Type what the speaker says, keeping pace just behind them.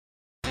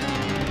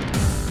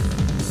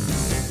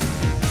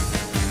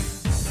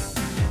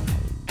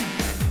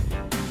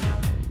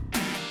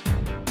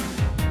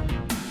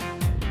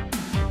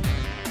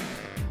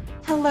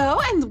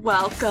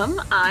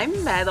Welcome,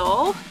 I'm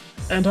Metal.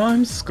 And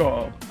I'm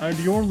Skull, and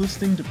you're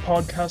listening to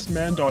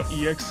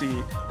podcastman.exe,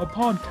 a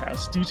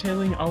podcast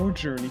detailing our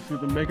journey through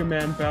the Mega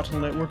Man Battle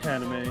Network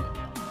anime.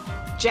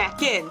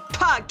 Jack in,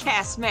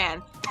 Podcast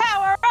Man,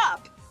 power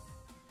up!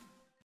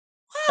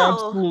 Well,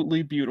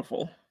 Absolutely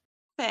beautiful.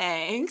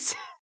 thanks.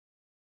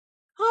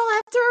 Well,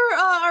 after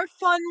our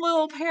fun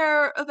little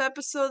pair of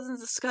episodes and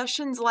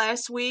discussions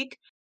last week,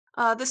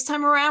 this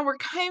time around we're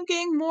kind of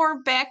getting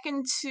more back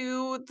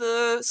into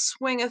the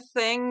swing of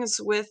things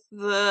with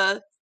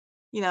the,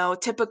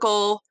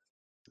 typical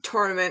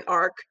tournament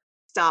arc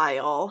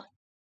style.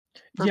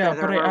 Yeah,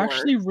 but I Worse.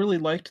 actually really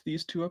liked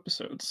these two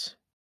episodes.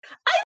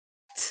 I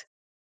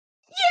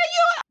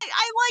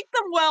liked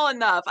them well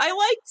enough. I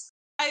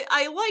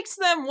liked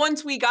them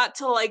once we got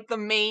to like the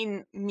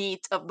main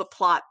meat of the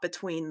plot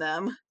between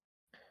them.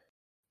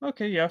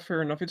 Okay, yeah,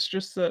 fair enough. It's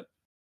just that,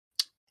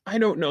 I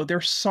don't know,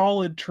 they're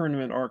solid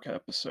tournament arc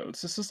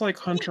episodes. This is like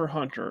Hunter x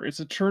Hunter.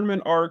 It's a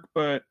tournament arc,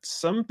 but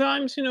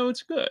sometimes,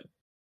 it's good.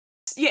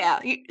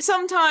 Yeah,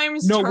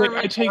 sometimes. No, wait,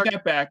 I take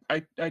that back.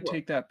 I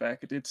take that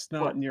back. It's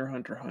not near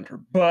Hunter x Hunter,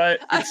 but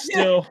it's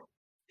still...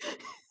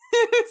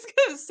 I was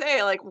gonna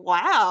say, like,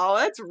 wow,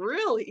 that's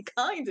really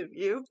kind of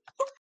you.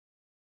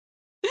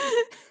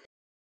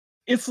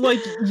 It's like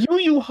Yu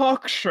Yu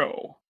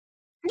Hakusho.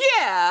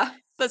 Yeah,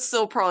 that's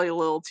still probably a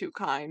little too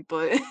kind,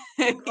 but...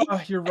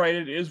 You're right,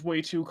 it is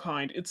way too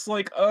kind. It's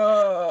like,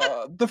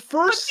 the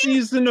first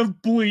season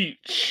of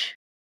Bleach.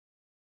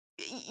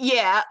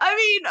 Yeah, I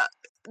mean,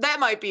 that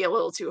might be a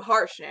little too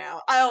harsh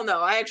now. I don't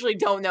know. I actually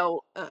don't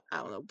know. I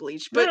don't know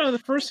Bleach, but... No, the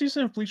first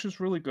season of Bleach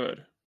was really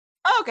good.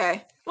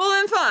 Okay, well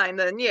then fine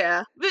then,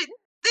 yeah. But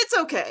it's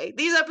okay.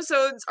 These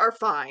episodes are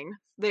fine.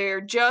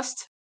 They're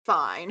just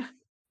fine.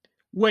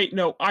 Wait,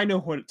 no, I know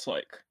what it's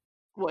like.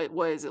 What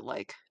is it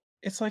like?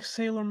 It's like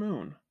Sailor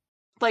Moon.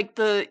 Like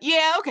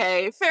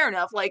okay, fair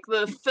enough. Like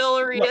the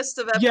filleriest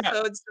of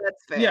episodes,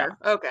 that's fair. Yeah,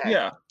 okay.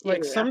 Yeah,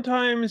 like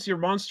sometimes your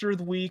monster of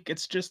the week,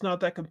 it's just not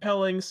that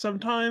compelling.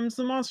 Sometimes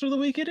the monster of the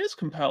week, it is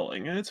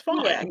compelling, and it's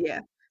fine.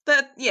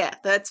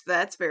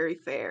 That's very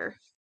fair.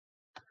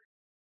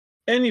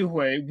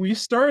 Anyway, we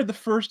started the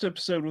first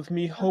episode with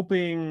me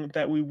hoping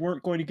that we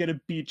weren't going to get a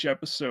beach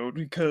episode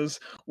because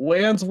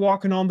Lan's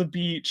walking on the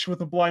beach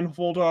with a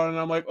blindfold on, and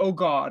I'm like, oh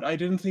god, I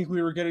didn't think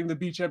we were getting the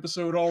beach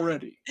episode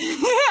already.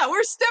 Yeah,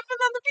 we're stepping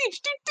on the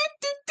beach.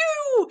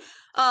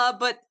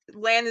 But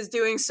Lan is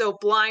doing so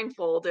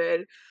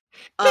blindfolded.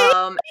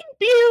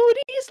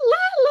 Beauties, la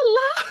la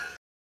la.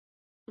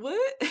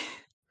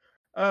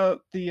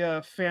 What?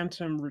 The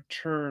Phantom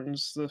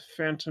Returns, the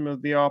Phantom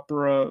of the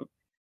Opera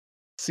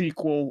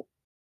sequel.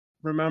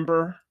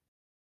 Remember?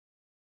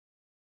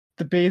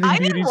 The Bathing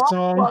Beauty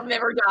song? Love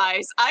Never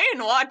Dies. I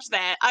didn't watch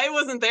that. I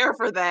wasn't there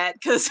for that,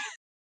 because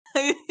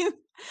I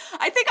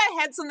think I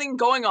had something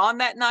going on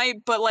that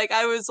night, but, like,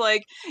 I was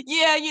like,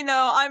 yeah,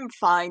 I'm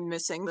fine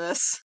missing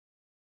this.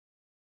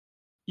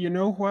 You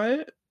know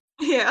what?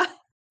 Yeah.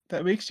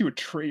 That makes you a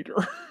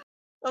traitor.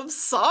 I'm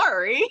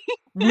sorry.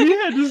 We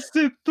had to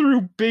sit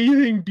through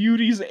Bathing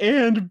Beauties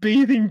and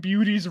Bathing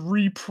Beauties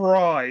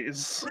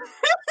Reprise.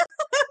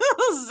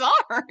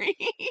 Sorry.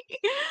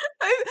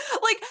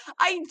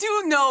 I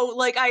do know,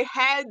 like, I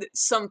had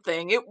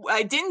something.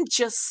 I didn't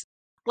just,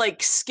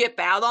 like, skip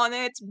out on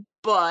it,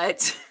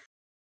 but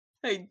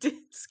I did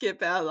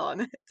skip out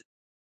on it.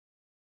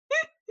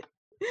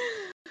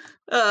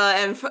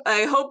 And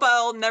I hope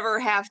I'll never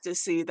have to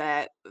see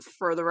that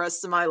for the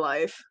rest of my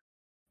life.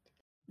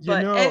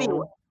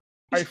 Anyway.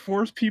 I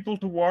force people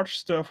to watch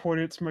stuff when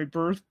it's my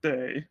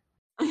birthday.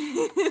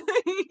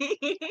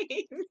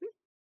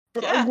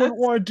 But I wouldn't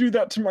want to do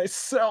that to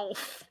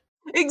myself.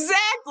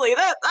 Exactly.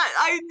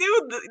 I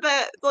knew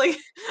that. Like,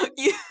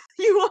 you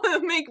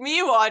want to make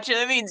me watch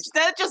it.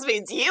 That just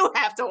means you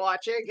have to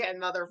watch it again,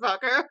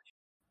 motherfucker.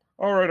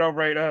 All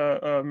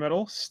right.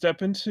 Metal,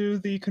 step into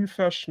the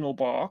confessional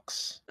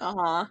box.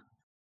 Uh-huh.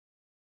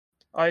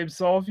 I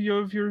absolve you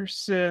of your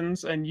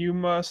sins, and you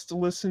must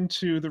listen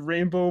to The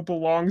Rainbow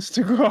Belongs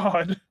to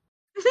God.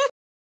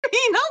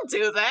 Don't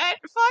do that.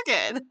 Fuck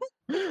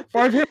it.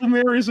 5 Hail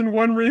Marys and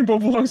 1 Rainbow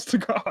Belongs to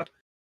God.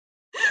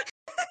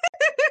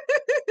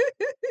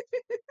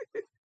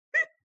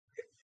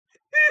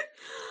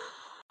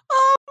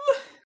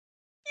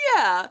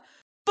 Yeah.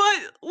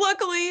 But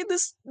luckily,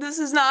 this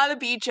is not a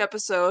beach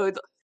episode.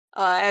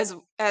 As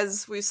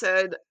we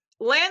said,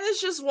 Lan is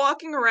just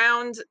walking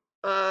around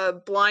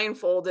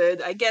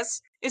blindfolded. I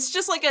guess it's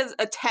just like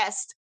a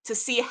test to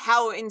see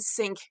how in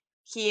sync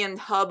he and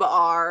Hub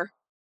are.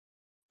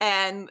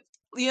 And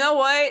you know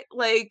what?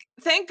 Like,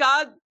 thank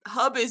God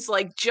Hub is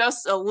like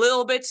just a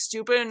little bit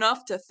stupid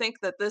enough to think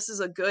that this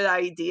is a good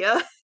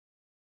idea.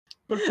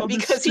 But Hub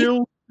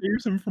still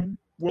saves him from...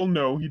 Well,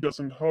 no, he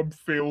doesn't. Hub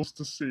fails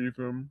to save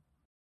him.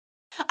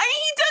 I mean,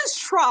 he does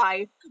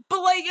try,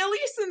 but like at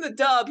least in the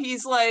dub,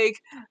 he's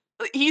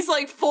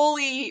like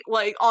fully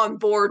like on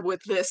board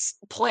with this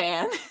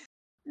plan.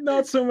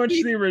 Not so much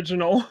the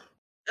original.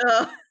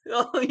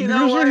 Well, you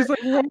know what? He's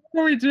like, why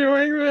are we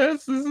doing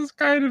this? This is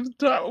kind of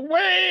dumb.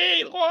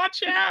 Wait,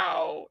 watch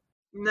out!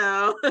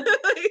 No.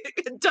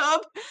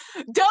 Dub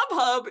Dub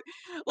Hub,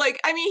 like,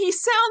 I mean, he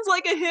sounds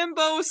like a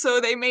himbo, so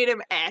they made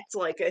him act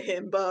like a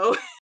himbo.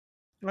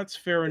 That's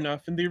fair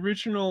enough. In the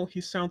original, he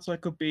sounds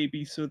like a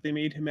baby, so they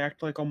made him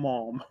act like a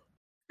mom.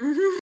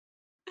 Mhm.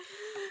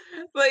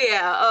 But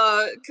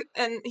yeah,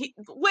 and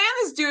Lan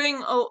is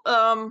doing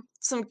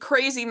some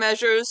crazy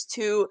measures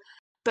to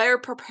better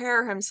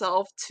prepare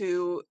himself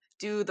to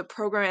do the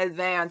program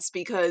advance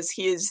because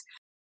he is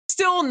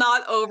still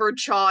not over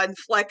Chad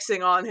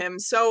flexing on him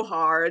so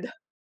hard.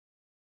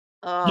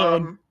 Learn,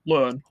 Um,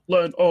 learn,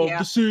 learn of yeah,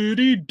 the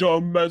city,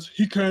 dumb as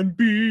he can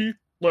be.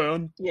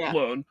 Learn, yeah,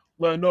 learn,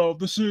 learn of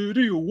the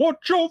city,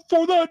 watch out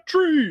for that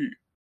tree!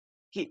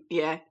 he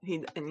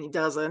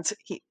doesn't.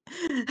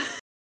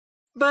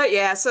 But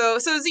yeah, so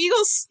his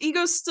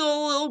ego's still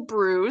a little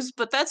bruised,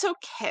 but that's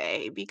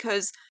okay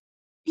because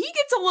he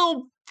gets a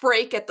little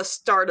break at the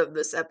start of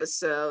this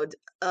episode,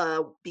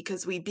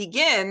 because we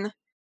begin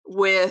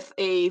with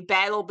a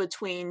battle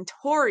between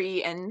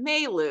Tori and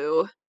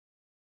Meilu.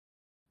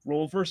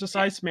 Roll versus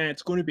Iceman,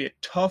 it's going to be a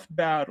tough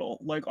battle.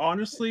 Like,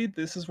 honestly,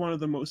 this is one of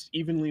the most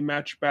evenly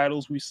matched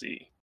battles we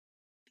see.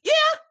 Yeah,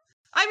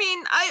 I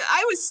mean,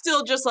 I was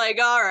still just like,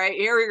 all right,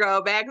 here we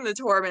go, back in the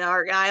Torment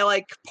arc. And I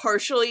like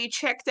partially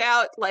checked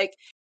out like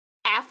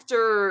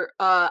after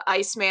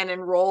Iceman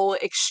and Roll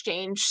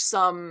exchanged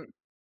some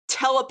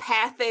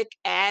telepathic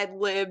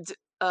ad-libbed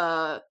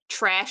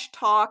trash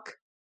talk.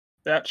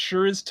 That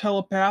sure is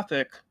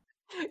telepathic.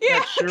 Yeah,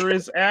 That sure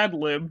is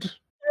ad-libbed.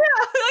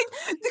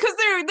 like because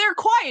they're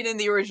quiet in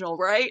the original,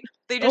 right?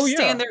 They Oh just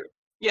stand yeah. there.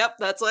 Yep,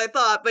 that's what I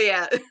thought. But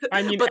yeah,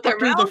 I mean, but their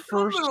after the mouths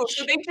first don't move,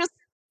 so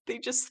they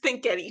just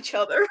think at each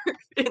other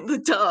in the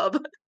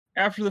dub.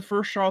 after the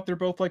first shot, they're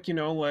both like,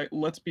 like,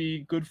 let's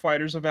be good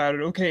fighters about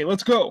it. Okay,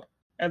 let's go.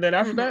 And then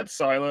after Hmm. that,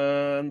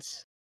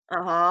 silence.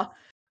 Uh-huh.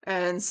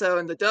 And so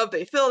in the dub,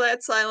 they fill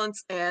that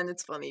silence, and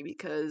it's funny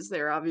because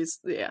they're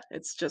obviously, yeah,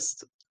 it's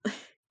just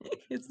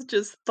it's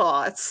just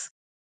thoughts.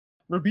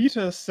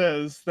 Rabita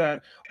says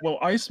that, well,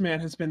 Iceman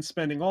has been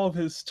spending all of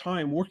his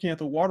time working at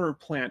the water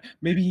plant.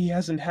 Maybe he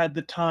hasn't had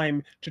the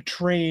time to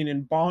train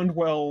and bond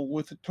well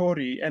with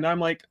Tori. And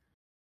I'm like,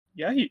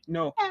 yeah,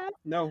 Yeah,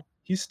 no,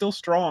 he's still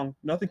strong.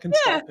 Nothing can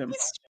yeah, stop him.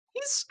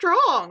 he's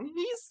strong.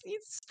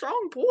 He's a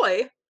strong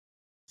boy.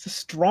 He's a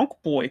strong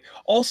boy.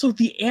 Also,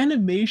 the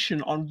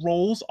animation on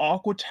Roll's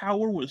Aqua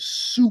Tower was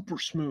super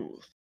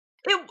smooth.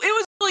 It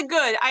was really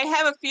good. I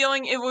have a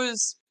feeling it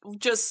was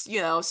just,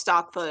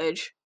 stock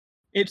footage.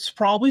 It's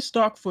probably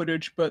stock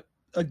footage, but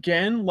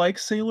again, like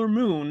Sailor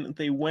Moon,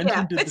 they went Yeah,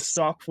 and did the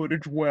stock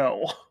footage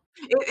well.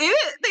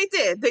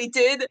 they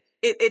did.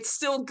 It's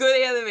still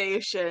good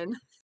animation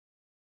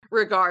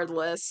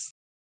regardless.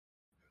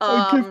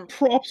 I give Um,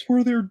 props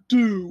where they're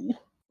due.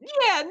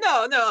 yeah,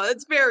 no,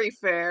 it's very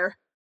fair.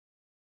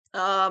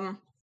 Um,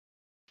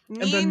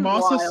 And then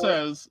Masa Meanwhile,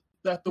 says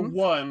that the hmm?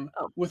 one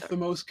Oh, with sorry. the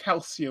most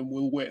calcium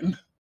will win.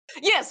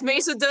 Yes,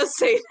 Mesa does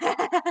say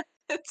that.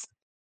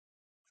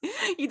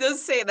 He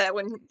does say that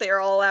when they're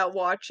all out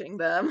watching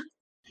them.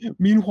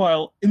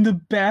 Meanwhile, in the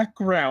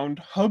background,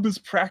 Hub is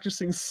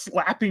practicing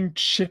slapping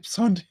chips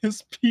onto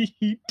his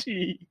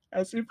PET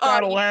as if Uh,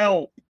 that'll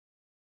help.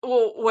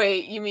 well,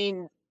 wait, you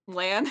mean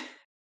Lan?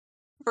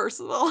 First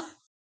of all.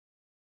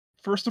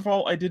 First of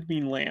all, I did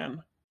mean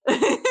Lan.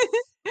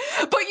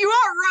 But you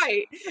are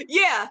right.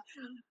 Yeah.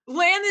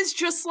 Lan is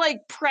just like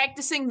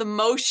practicing the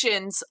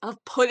motions of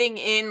putting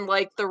in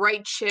like the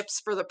right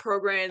chips for the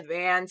program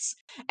advance.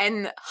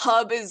 And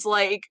Hub is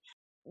like,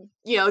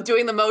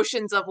 doing the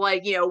motions of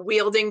like,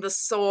 wielding the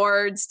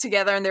swords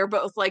together. And they're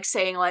both like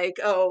saying, like,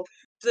 oh,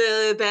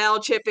 the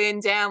battle chip in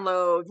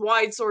download,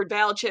 wide sword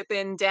battle chip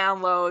in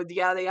download,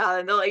 yada yada.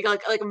 And they're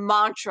like a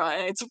mantra.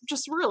 And it's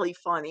just really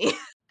funny.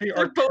 They are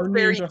They're both turning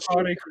very into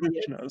cute Hare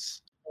idiots.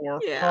 Krishnas or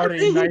Yeah. Hare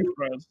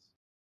Nitras.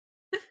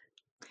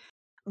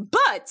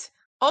 But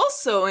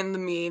also in the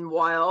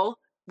meanwhile,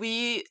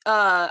 we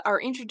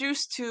are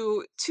introduced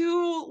to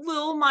two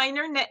little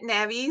minor net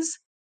navies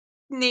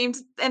named,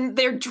 and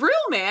they're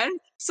Drillman.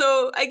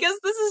 So I guess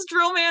this is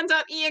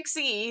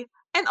Drillman.exe,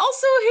 and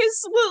also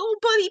his little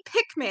buddy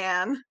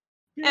Pickman.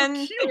 They are And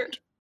cute.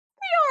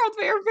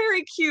 they're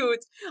very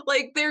cute.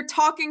 Like they're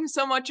talking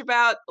so much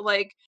about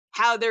like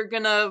how they're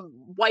gonna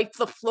wipe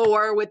the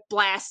floor with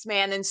Blast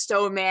Man and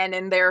Stone Man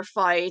in their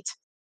fight.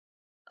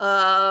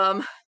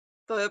 Um,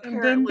 but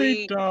And then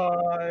they apparently,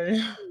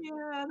 die.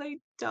 yeah, they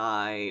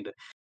died,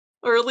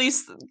 or at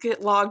least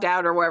get logged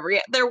out or whatever. Yeah,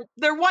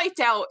 they're wiped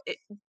out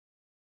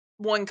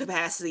one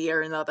capacity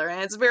or another,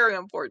 and it's very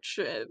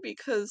unfortunate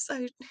because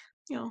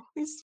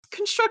these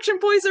construction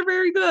boys are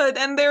very good,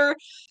 and their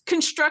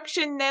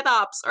construction net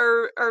ops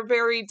are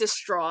very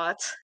distraught.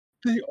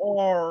 They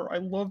are. I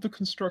love the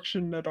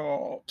construction net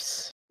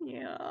ops.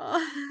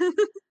 Yeah.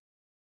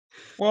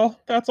 Well,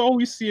 that's all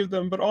we see of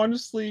them, but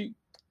honestly,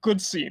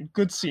 good scene.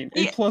 Good scene.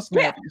 A Yeah, plus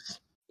yeah, navies.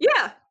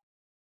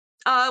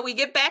 yeah. We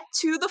get back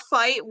to the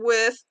fight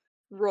with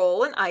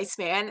Roll and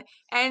Iceman,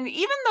 and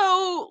even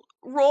though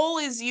Roll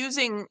is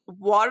using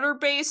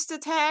water-based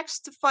attacks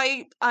to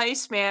fight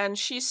Iceman,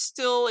 she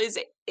still is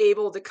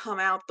able to come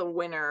out the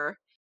winner.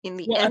 in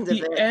the Well, at end of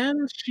the it.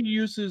 end, she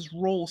uses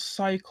Roll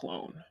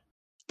Cyclone.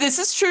 This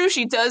is true.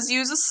 She does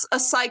use a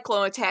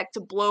cyclone attack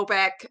to blow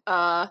back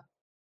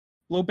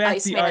Blow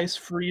back the Iceman. ice,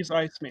 freeze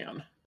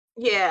Iceman.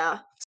 Yeah.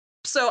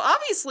 So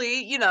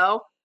obviously,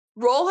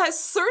 Roll has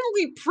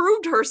certainly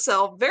proved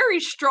herself very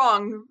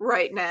strong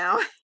right now.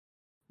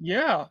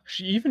 Yeah,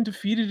 she even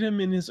defeated him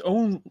in his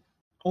own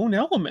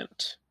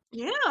element.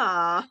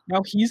 Yeah.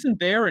 Now he's in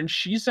there and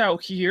she's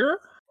out here?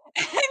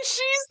 And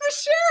she's the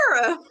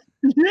sheriff.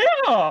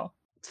 Yeah!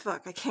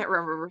 Fuck, I can't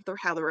remember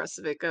how the rest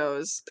of it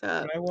goes.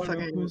 And I wanna know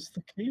Fucking. who's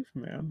the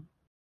caveman.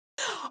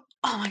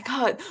 Oh my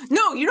god.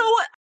 No, you know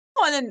what?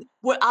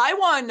 What I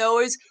want to know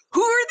is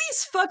who are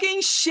these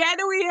fucking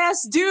shadowy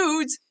ass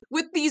dudes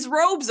with these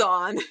robes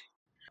on?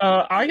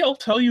 I'll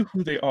tell you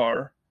who they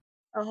are.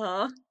 Uh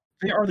huh.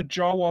 They are the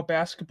Jawa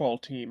basketball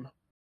team.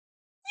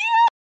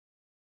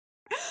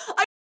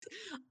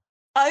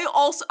 I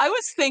I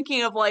was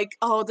thinking of like,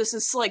 oh, this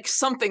is like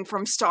something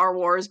from Star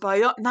Wars,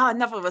 but I'm not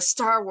enough of a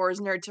Star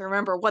Wars nerd to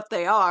remember what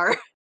they are.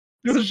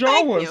 They're So the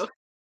thank Jawas! you.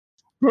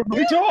 They're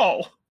really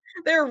tall!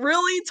 They're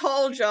really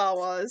tall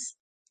Jawas.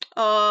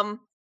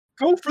 Um,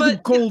 Go for the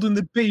but gold in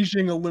the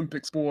Beijing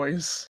Olympics,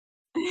 boys.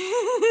 yeah,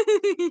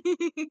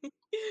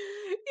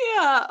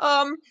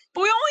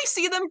 but we only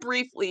see them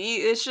briefly.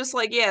 It's just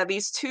like, yeah,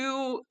 these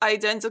two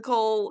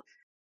identical,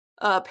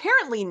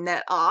 apparently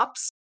net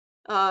ops,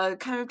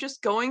 kind of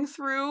just going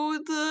through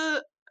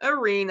the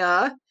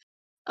arena.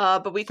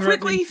 But we Threatening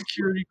quickly,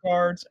 security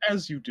guards,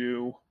 as you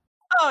do.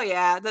 oh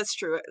yeah, that's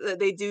true.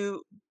 They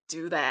do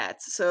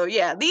that. So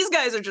yeah, these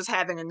guys are just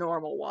having a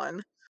normal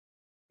one.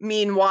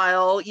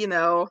 Meanwhile,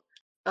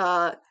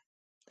 uh,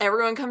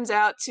 everyone comes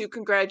out to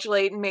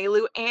congratulate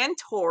Melu and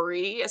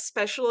Tori,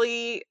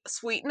 especially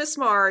Sweet Miss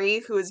Mari,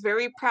 who is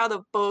very proud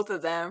of both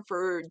of them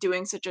for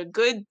doing such a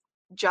good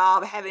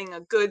job, having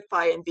a good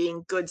fight, and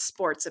being good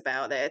sports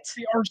about it.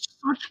 They are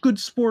such good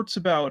sports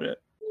about it.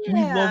 We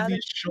love Yeah,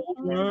 these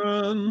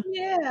children.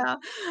 yeah.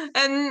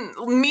 And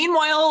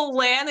meanwhile,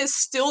 Lan is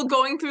still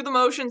going through the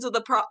motions of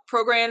the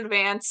program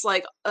advance,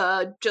 like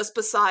just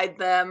beside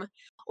them.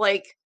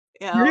 Like,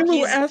 Relu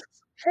he's asks,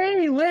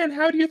 "Hey, Lan,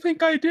 how do you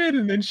think I did?"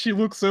 And then she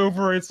looks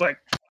over, it's like,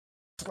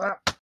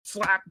 slap,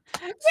 slap,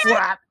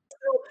 slap.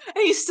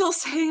 and he's still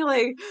saying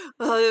like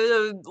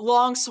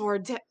long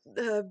sword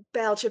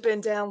battle chip in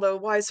down low,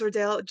 wide sword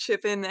down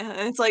chip in,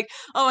 and it's like,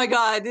 oh my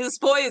god, this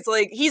boy is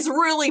like, he's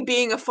really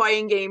being a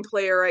fighting game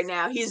player right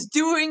now. He's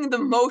doing the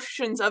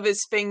motions of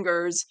his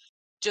fingers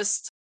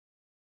just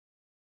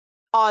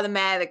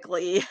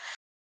automatically.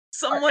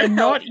 Someone And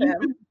help him.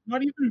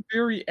 not even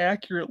very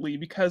accurately,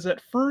 because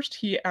at first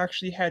he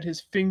actually had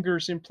his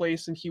fingers in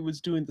place and he was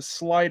doing the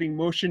sliding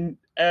motion.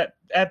 At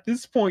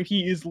this point,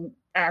 he is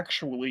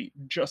actually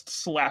just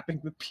slapping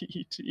the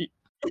PT.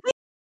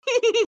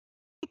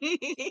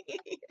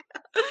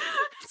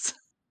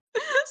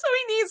 So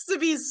he needs to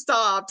be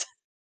stopped.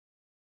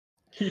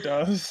 He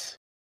does.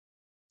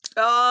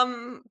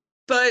 Um,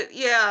 but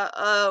yeah,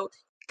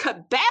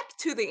 cut back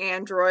to the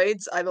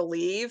androids, I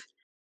believe,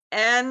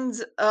 and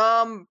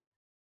I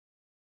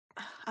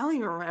don't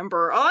even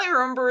remember. All I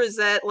remember is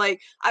that like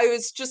I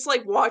was just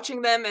like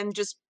watching them and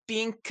just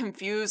being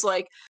confused,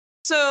 like,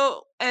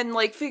 so, and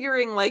like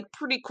figuring like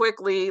pretty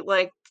quickly,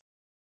 like,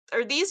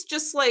 are these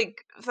just like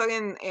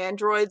fucking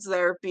androids that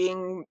are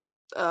being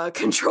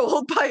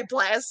controlled by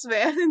Blast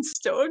Man and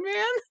Stone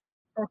Man?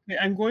 Okay,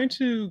 I'm going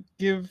to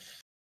give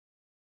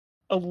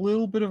a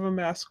little bit of a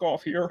mask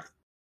off here.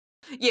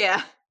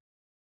 Yeah.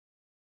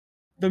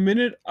 The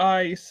minute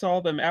I saw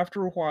them,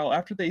 after a while,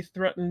 after they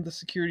threatened the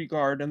security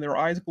guard and their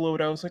eyes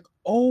glowed, I was like,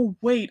 "Oh,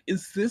 wait,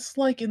 is this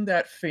like in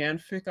that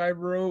fanfic I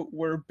wrote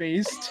where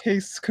Base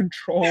takes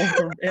control of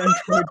the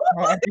android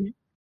body?"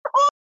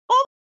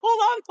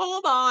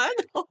 Hold on,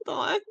 hold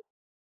on.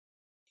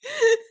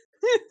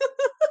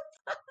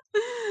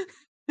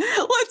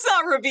 Let's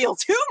not reveal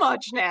too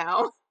much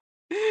now.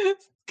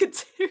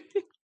 Considering-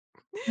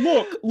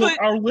 Look,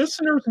 but our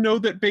listeners know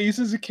that Base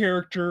is a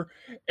character,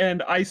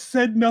 and I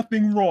said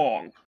nothing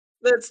wrong.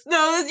 that's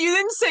no, you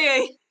didn't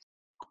say.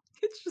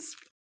 It's just,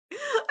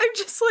 I'm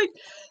just like,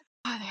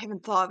 God, I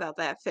haven't thought about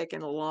that fic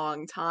in a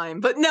long time.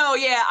 But no,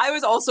 yeah, I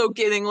was also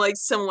getting like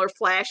similar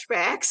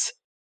flashbacks.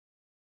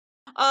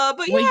 But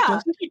Wait, yeah,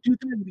 doesn't he do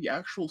that in the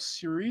actual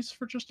series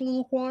for just a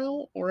little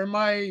while? Or am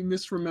I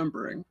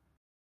misremembering?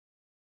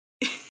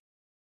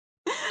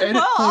 Edit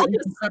well, I'll point, you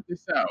just can cut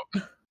this out.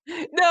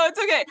 no, it's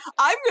okay.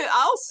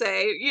 I'll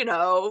say,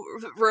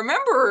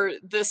 remember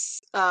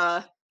this,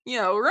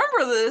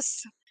 remember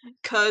this,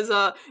 cause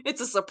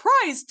it's a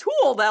surprise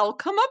tool that'll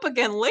come up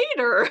again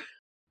later.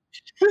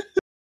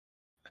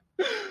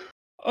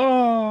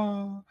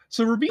 Oh,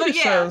 so But Rabina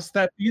yeah, says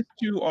that these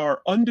two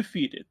are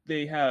undefeated.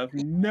 They have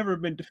never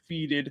been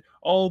defeated.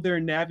 All their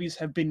navies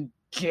have been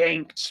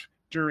ganked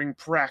during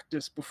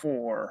practice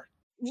before.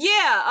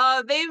 yeah,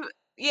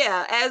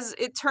 as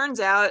it turns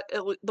out,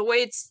 the way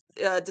it's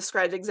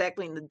described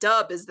exactly in the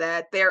dub is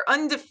that they're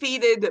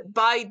undefeated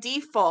by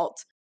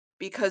default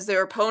because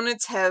their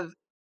opponents have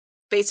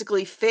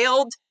basically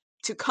failed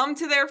to come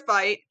to their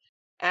fight,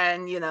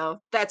 And,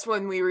 that's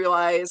when we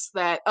realize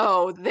that,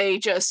 oh, they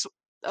just,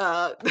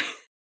 uh,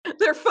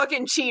 they're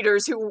fucking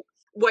cheaters who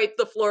wipe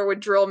the floor with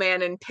Drill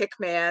Man and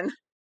Pickman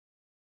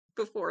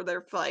before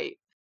their fight.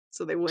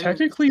 So they wouldn't.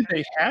 Technically,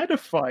 they had a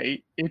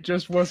fight. It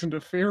just wasn't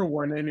a fair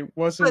one, and it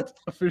wasn't But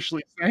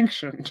officially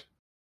sanctioned.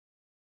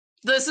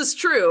 this is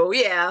true,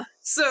 yeah.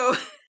 So,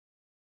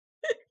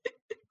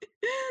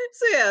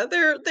 so yeah,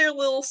 they're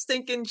little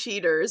stinking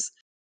cheaters.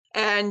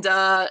 And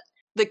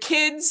the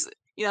kids,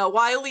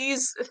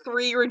 Wiley's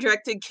 3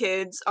 rejected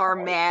kids are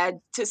mad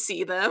to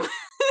see them.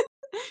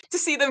 To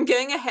see them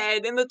getting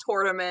ahead in the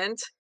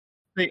tournament.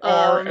 They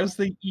are, Um as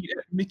they eat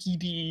at Mickey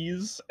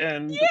D's,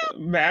 and yeah,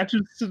 Madge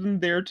is sitting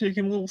there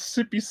taking a little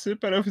sippy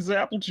sip out of his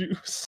apple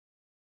juice.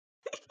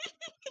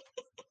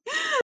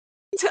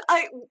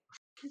 I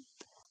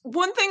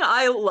one thing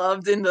I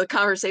loved in the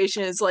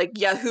conversation is like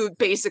Yahoo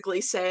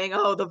basically saying,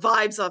 "Oh, the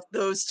vibes of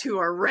those two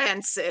are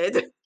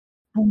rancid."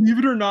 Believe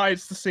it or not,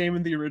 it's the same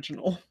in the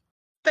original.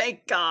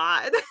 Thank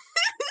God.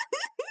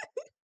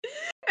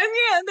 And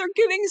yeah, they're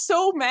getting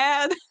so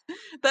mad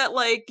that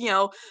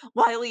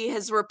Wiley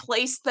has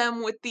replaced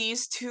them with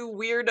these 2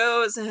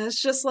 weirdos, and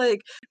it's just like,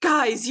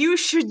 "Guys, you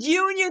should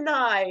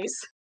unionize."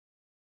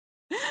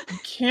 You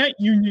can't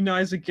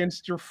unionize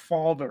against your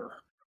father.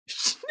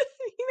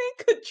 They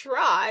could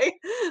try.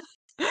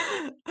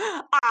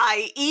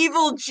 I,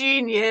 evil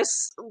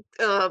genius,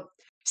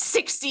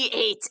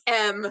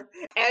 68M,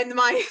 and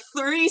my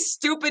 3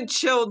 stupid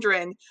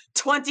children,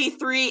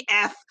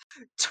 23F,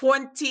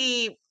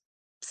 27M,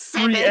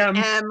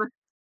 3M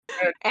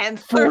and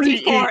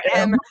 48M.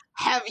 34M,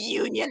 have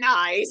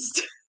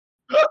unionized.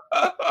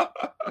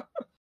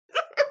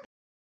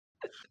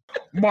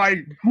 My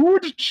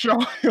good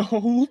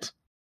child.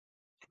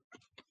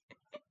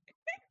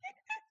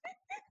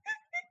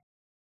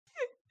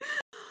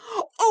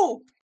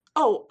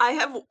 I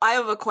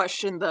have a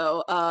question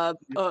though.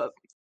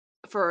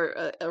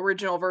 For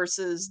original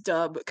versus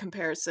dub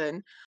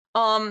comparison.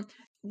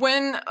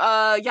 When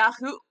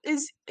Yahoo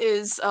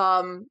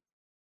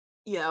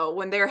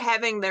when they're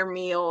having their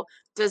meal,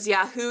 does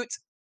Yahoo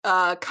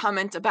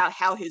comment about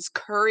how his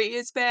curry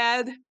is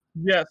bad?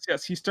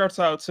 Yes, he starts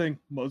out saying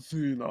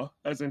Mazuna,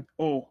 as in,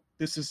 oh,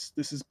 this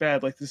is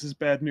bad, like this is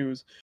bad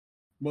news.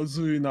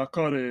 Mazuna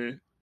curry.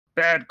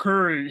 Bad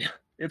curry.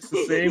 It's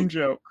the same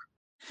joke.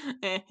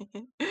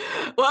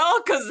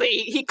 Well, because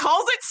he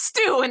calls it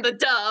stew in the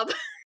dub.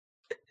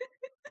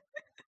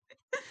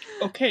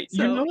 Okay, you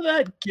So know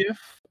that gif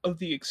of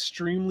the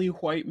extremely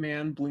white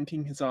man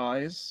blinking his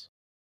eyes?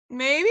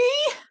 maybe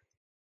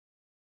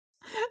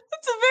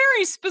that's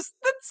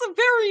a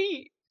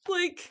very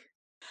like.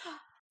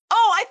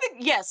 Oh, I think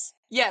yes,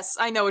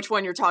 I know which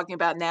one you're talking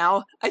about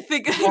now. I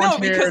think I Blonde know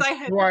because hair, I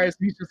had blue eyes,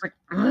 he's just like,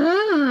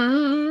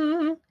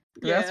 "Mm."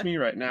 That's yeah me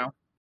right now.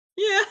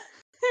 yeah.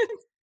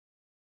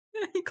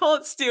 He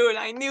called it stew, and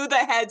I knew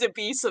that had to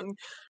be some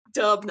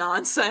dub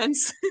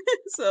nonsense.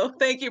 So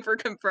thank you for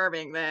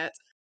confirming that.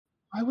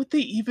 Why would they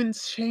even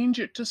change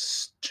it to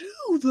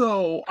stew,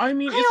 though? I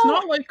mean, I it's don't.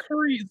 not like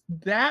curry is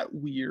that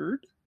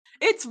weird.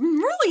 It's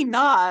really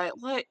not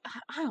like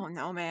I don't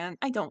know, man.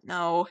 I don't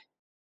know.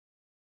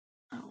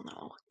 I don't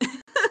know.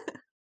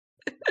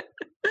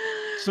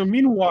 So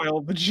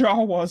meanwhile, the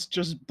Jawas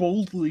just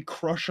boldly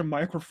crush a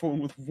microphone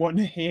with one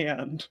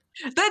hand.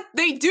 That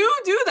they do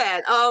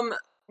that.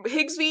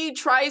 Higsby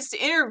tries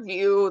to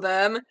interview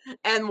them,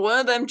 and one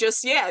of them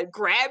just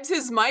grabs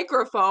his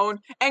microphone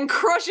and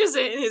crushes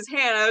it in his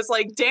hand. I was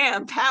like,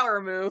 damn,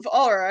 power move.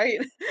 All right,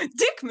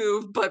 dick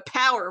move, but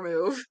power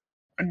move.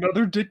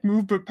 Another dick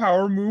move but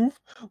power move,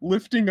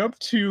 lifting up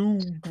 2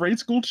 grade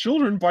school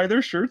children by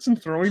their shirts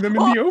and throwing them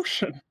in Oh, the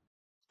ocean.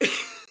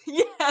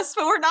 yes,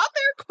 but we're not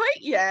there quite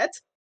yet.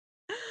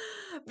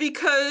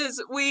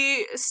 Because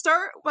we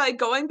start by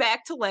going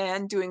back to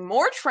land, doing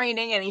more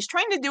training, and he's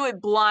trying to do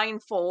it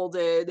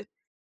blindfolded.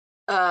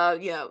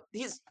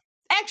 He's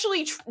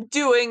actually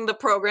doing the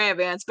program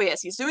advance, but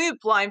yes, he's doing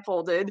it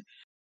blindfolded.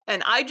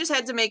 And I just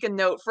had to make a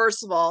note,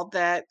 first of all,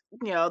 that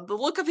the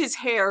look of his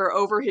hair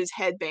over his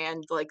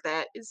headband like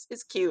that is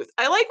cute.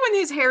 I like when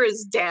his hair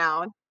is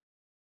down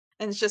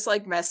and it's just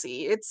like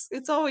messy.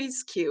 It's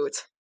always cute.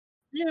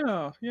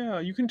 Yeah,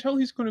 you can tell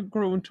he's gonna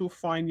grow into a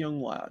fine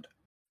young lad.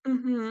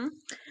 Hmm.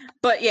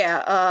 But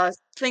yeah,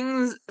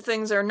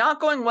 things are not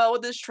going well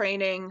with his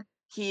training.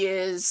 He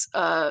is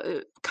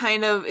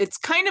it's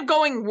kind of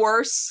going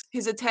worse,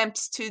 his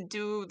attempts to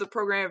do the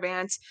program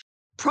advance,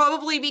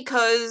 probably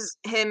because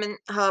him and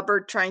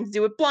Hubbard trying to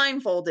do it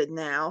blindfolded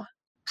now.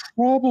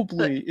 But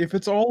Probably, if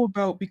it's all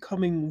about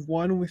becoming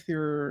one with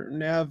your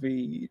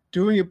Navi,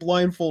 doing it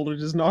blindfolded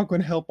is not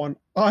going to help on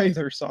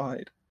either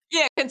side.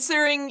 yeah,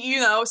 considering,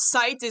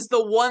 sight is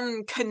the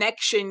one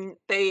connection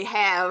they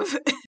have.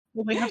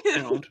 Well, they have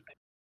sound.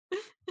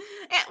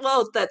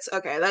 Well, that's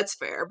okay, that's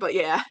fair, but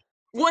yeah.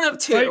 One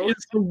of Sight 2.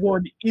 is the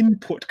one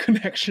input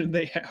connection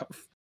they have.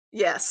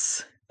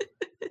 Yes.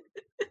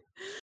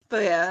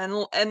 But yeah,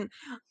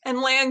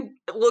 and Lan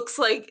looks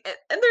like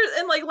and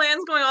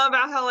Lan's going on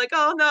about how like,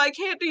 oh no, I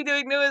can't be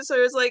doing this,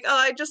 or it's like, oh,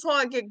 I just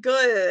want to get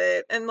good at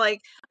it, and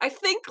like I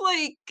think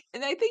he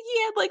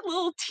had like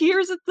little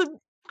tears at the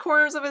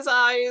corners of his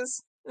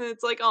eyes, and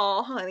it's like,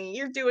 oh honey,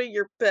 you're doing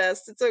your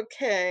best, it's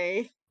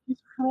okay. He's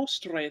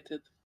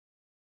frustrated.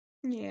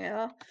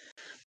 Yeah.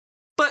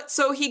 But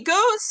so he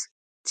goes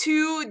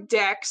to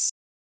Dex.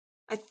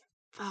 I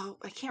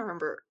can't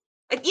remember.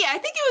 Yeah, I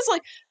think it was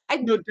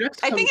like No, Dex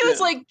I think comes it was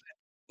in. like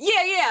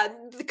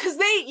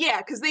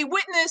because they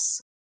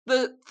witness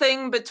the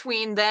thing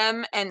between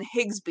them and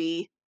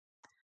Higsby,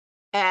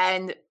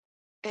 and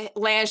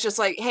Lan's just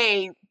like,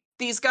 hey,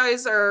 these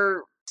guys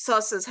are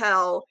sus as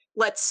hell.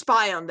 Let's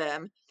spy on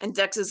them. And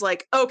Dex is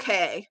like,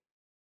 okay.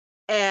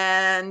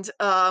 And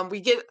we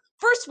get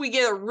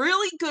a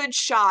really good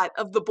shot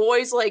of the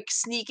boys like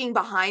sneaking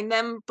behind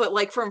them, but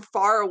like from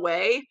far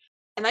away.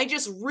 And I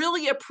just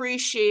really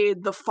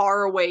appreciated the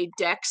far away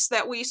Dex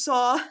that we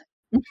saw.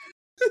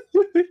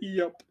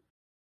 Yep.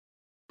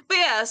 But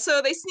yeah,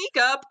 so they sneak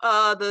up.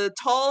 The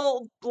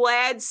tall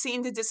lads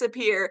seem to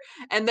disappear,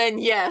 and then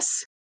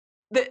yes,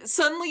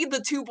 suddenly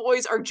the two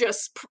boys are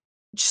just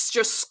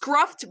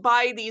scruffed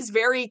by these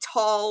very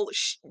tall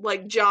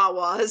like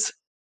Jawas.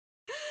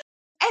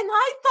 And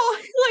I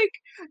thought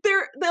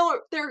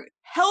like they're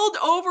held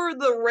over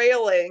the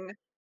railing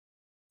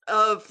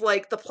of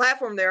like the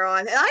platform they're on,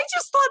 and I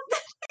just thought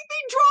that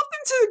they dropped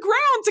into the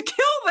ground to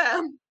kill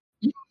them.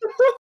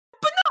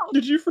 But no,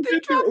 Did you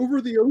forget they're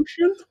over the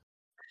ocean?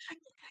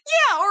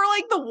 yeah, or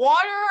like the water.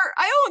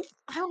 I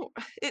don't.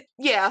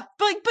 Yeah,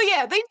 but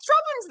yeah, they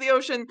drop into the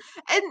ocean,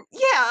 and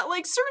yeah,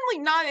 like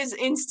certainly not as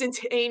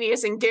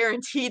instantaneous and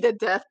guaranteed a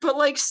death, but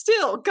like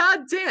still,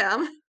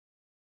 goddamn.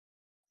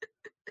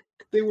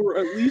 They were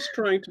at least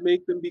trying to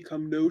make them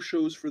become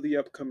no-shows for the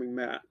upcoming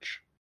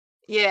match.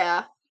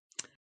 Yeah,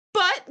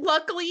 but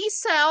luckily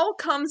Sal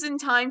comes in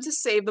time to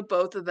save the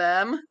both of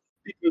them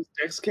Because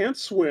Dex can't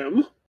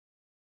swim.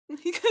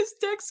 because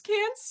Dex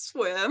can't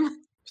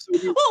swim. So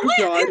he Well,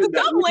 died, in the and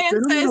that dub, would have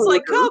Lan been a says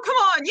like, murder. "Oh, come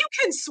on, you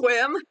can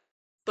swim."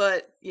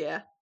 But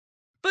yeah,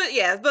 but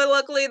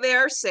luckily they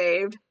are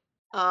saved.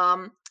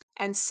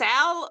 And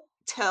Sal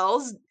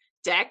tells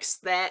Dex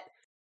that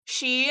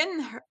she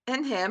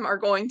and him are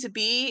going to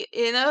be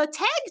in a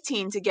tag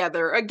team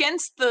together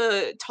against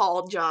the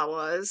tall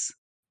Jawas.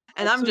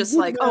 And Guts I'm and just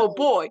like, oh Woodman.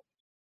 boy.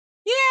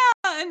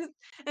 Yeah, and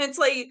it's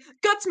like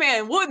Gutsman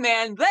and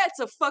Woodman, that's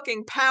a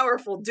fucking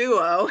powerful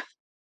duo.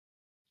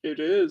 It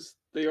is.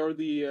 They are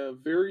the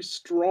very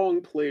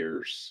strong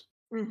players.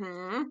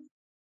 Mm-hmm.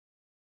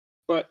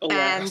 But And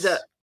alas.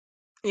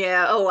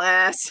 yeah,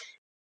 alas.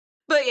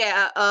 But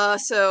yeah,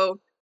 so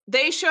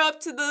they show up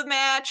to the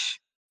match.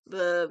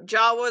 The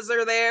Jawas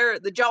are there.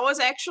 The Jawas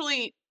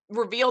actually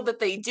reveal that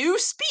they do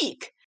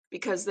speak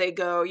because they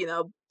go,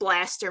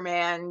 Blaster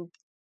Man,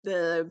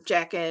 the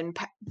Jackin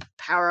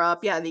power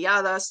up, yada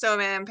yada, Stone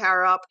Man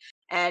power up,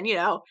 and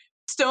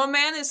Stone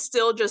Man is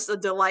still just a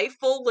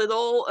delightful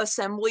little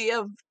assembly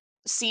of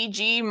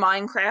CG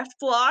Minecraft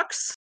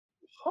blocks.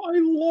 I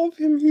love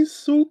him. He's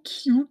so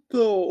cute,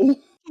 though.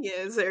 He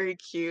is very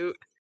cute,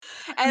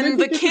 And then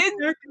and he the gets kid.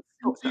 attacked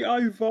Oh, with sorry.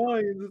 CGI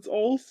vines. It's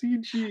all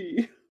CG.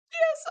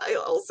 Yes, I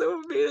also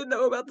made a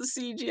note about the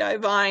CGI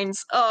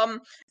vines.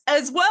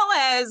 As well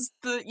as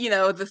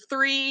the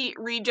three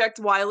reject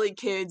Wily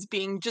kids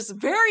being just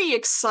very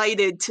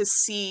excited to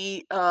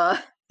see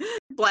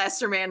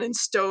Blaster Man and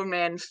Stone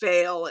Man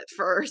fail at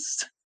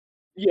first.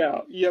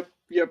 Yeah, yep.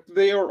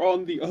 They are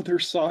on the other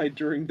side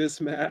during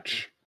this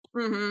match.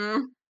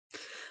 Mm-hmm.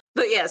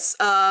 But yes,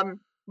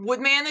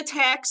 Woodman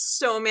attacks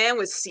Stone Man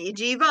with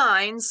CG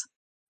vines,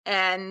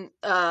 and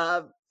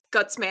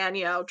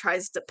Gutsman,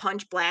 tries to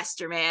punch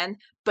Blaster Man.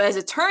 But as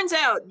it turns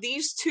out,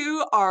 these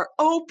two are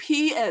OP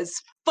as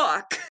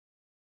fuck.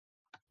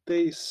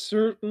 They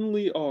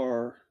certainly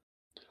are.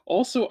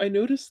 Also, I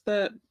noticed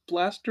that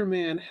Blaster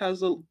Man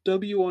has a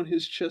W on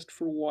his chest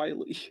for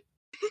Wily.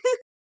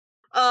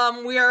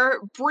 We are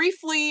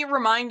briefly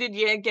reminded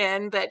yet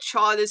again that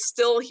Chad is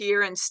still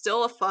here and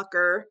still a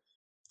fucker.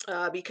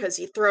 Because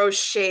he throws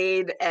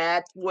shade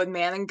at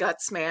Woodman and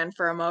Gutsman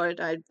for a moment.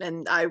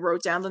 I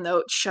wrote down the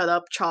note, shut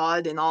up,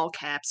 Chad, in all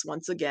caps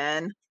once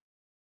again.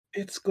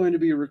 It's going to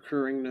be a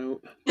recurring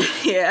note.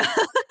 Yeah.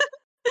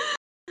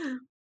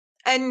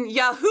 And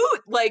Yahoo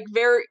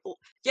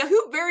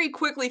very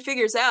quickly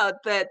figures out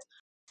that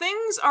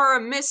things are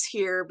amiss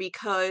here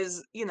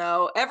because,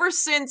 ever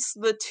since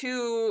the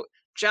two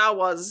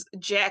Jawas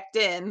jacked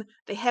in,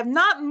 they have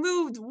not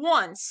moved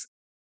once.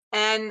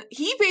 And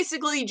he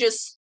basically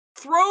just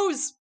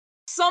throws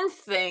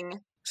something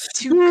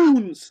to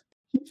Spoons!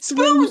 He throws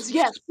spoons,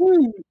 yes.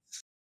 spoons!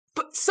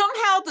 But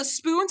somehow the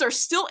spoons are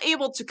still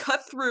able to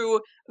cut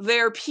through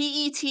their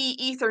PET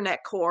Ethernet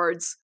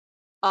cords,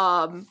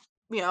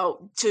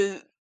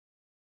 to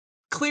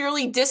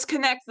clearly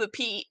disconnect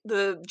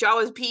the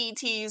Jawa's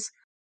PETs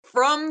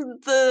from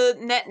the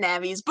net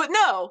navies. But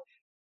no,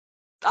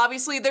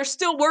 obviously they're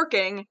still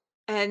working,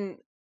 and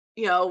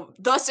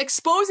thus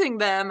exposing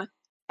them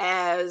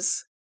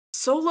as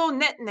solo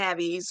net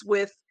navies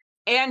with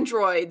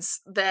androids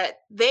that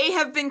they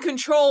have been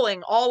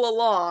controlling all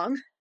along,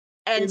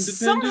 and Independent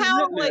somehow,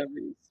 net like,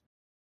 navies.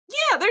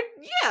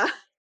 yeah,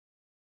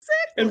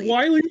 And exactly.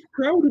 Wiley's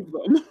proud of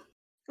them.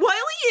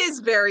 Wiley is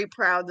very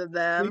proud of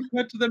them. We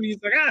cut to them, he's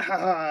like,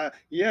 ah,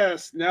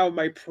 yes, now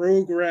my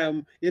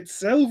program, it's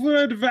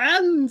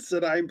self-advance,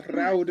 and I'm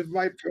proud of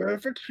my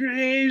perfect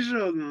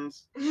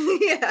creations.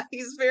 Yeah,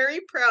 he's very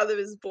proud of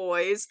his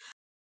boys.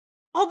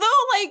 Although,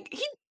 like,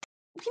 he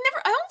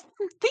never I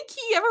don't think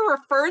he ever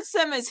refers to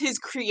them as his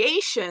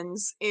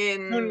creations No,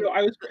 no, in. no,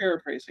 I was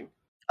paraphrasing.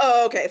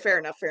 Oh, okay, fair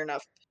enough, fair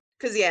enough.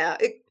 Because yeah,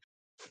 we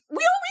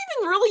don't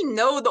even really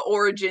know the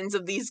origins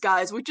of these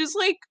guys, which is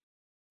like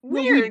No,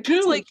 we weird.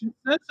 Because do. like, He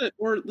says it,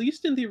 or at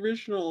least in the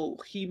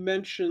original, he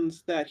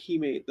mentions that he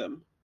made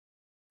them.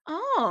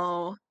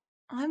 oh,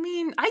 I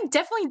mean, I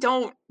definitely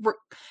don't.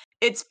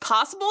 It's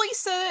possible he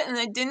said it, and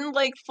it didn't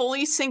like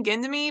fully sink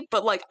into me,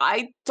 but like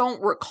I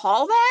don't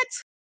recall that.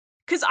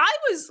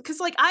 Because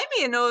like I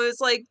made a note.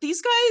 It's like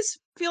these guys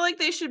feel like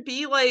they should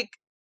be like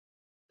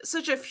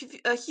such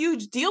a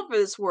huge deal for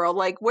this world.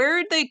 Like,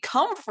 where'd they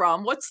come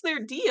from? What's their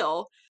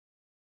deal?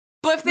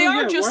 But if they No,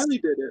 are yeah, just Wiley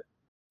did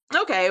it.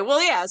 okay,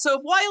 well, yeah. So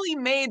if Wiley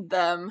made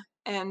them,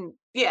 and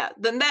yeah,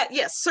 then that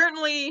yes,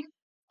 certainly,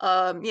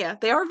 yeah,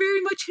 they are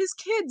very much his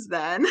kids.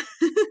 Then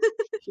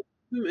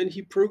And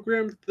he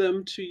programmed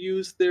them to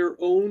use their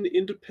own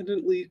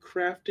independently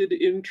crafted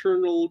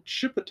internal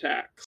chip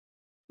attacks.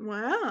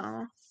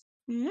 wow,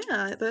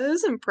 yeah, that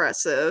is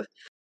impressive.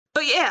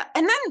 But yeah,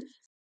 and then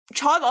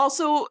Chog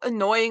also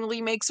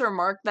annoyingly makes a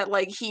remark that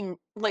like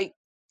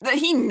that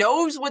he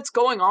knows what's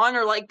going on,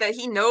 or like that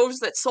he knows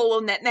that solo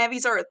net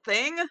navies are a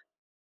thing.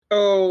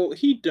 Oh,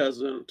 he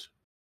doesn't.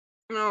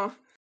 No,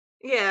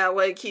 yeah,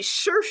 like he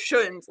sure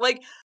shouldn't.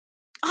 Like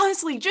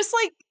honestly, just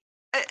like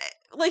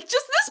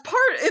just this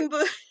part in the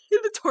in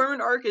the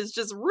tournament arc is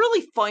just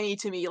really funny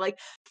to me. Like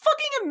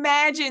fucking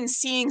imagine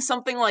seeing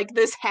something like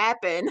this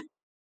happen.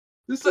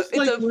 This But is it's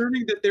like a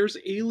learning that there's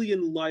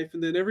alien life,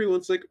 and then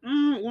everyone's like,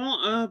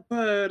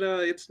 but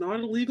it's not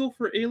illegal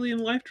for alien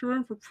life to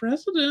run for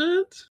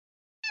president.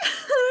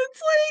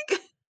 it's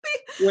like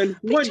When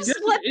they one, just yes,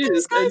 let it these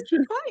is, guys and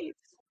two, fight.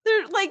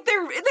 They're like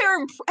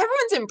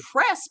everyone's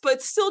impressed,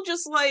 but still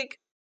just like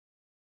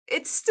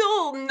it's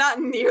still not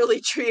nearly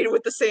treated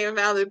with the same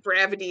amount of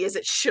gravity as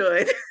it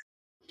should.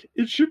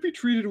 it should be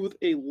treated with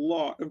a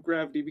lot of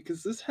gravity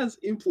because this has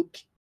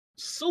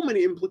so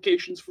many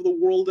implications for the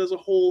world as a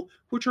whole,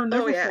 which are Oh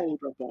never yeah. followed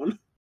up on.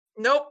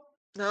 Nope,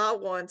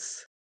 not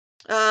once.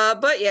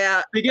 But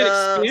yeah, They get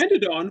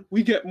expanded on,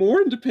 we get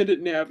more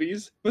independent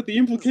navies, but the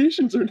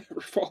implications are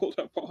never followed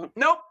up on.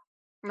 nope,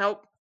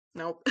 nope,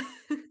 nope.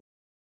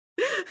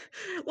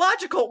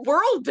 Logical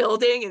world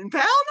building and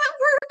Battle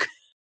Network.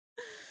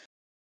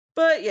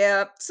 But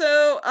yeah,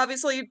 so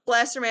obviously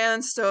Blaster Man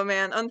and Stone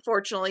Man,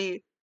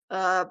 unfortunately,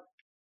 uh,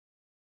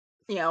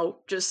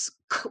 just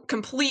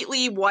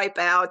completely wipe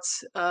out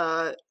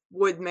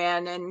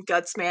Woodman and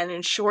Gutsman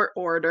in short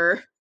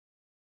order.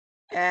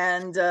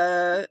 And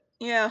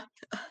yeah.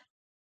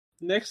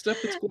 Next up,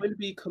 it's going to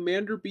be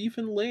Commander Beef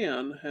and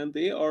Lan, and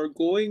they are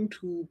going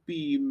to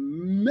be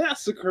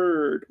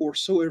massacred, or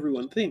so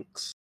everyone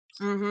thinks.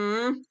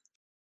 Mm-hmm.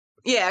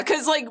 Yeah,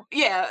 cause like,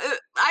 yeah,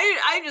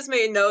 I just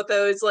made a note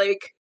though, it's like,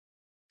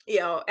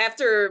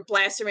 after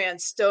Blasterman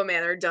and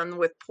Stowman are done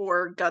with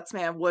poor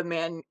Gutsman,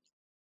 Woodman,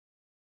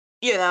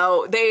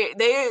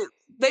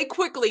 they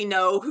quickly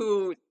know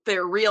who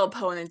their real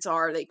opponents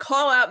are. They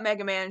call out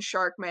Mega Man,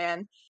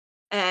 Sharkman,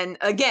 and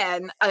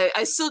again,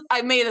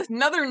 I made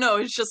another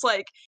note. It's just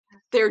like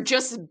they're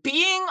just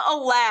being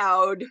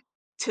allowed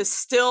to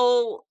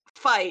still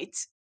fight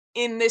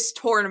in this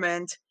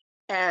tournament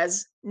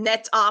as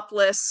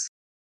Netopolis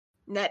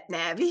Net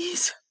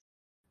Navies.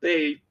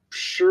 They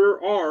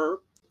sure are.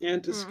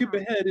 And to skip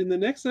Mhm. ahead, in the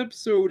next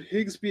episode,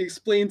 Higsby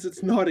explains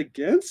it's not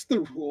against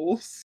the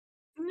rules.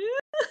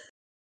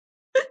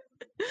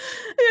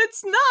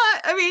 It's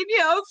not. I mean,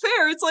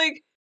 fair. It's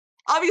like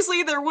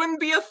obviously there wouldn't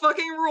be a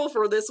fucking rule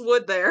for this,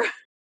 would there?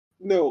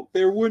 No,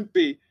 there wouldn't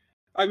be.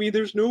 I mean,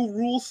 there's no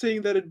rule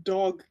saying that a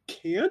dog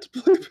can't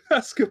play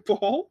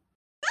basketball.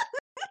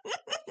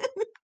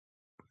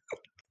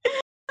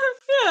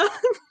 Yeah.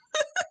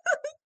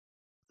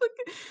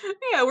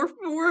 Yeah,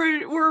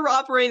 we're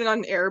operating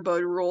on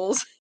airboat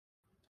rules.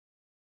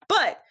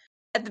 But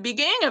at the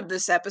beginning of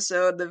this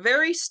episode, the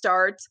very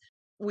start,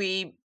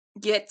 we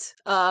get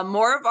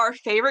more of our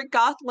favorite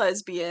goth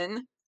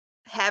lesbian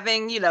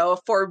having, a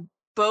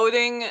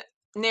foreboding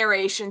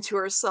narration to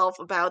herself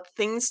about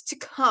things to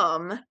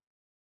come.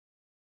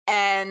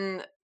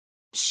 And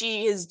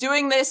she is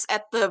doing this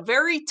at the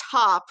very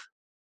top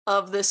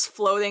of this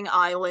floating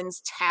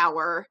island's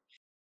tower.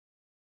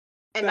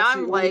 And That's the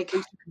I'm only like,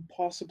 place you can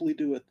possibly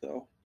do it,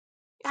 though.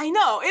 I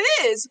know, it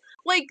is.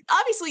 Like,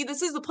 obviously,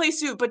 this is the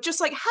place to, but just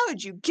like, how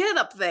did you get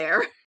up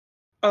there?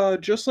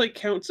 Just like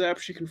Count Zap,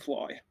 she can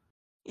fly.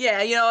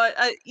 Yeah, you know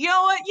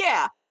what?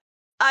 Yeah,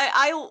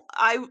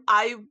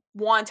 I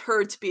want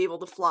her to be able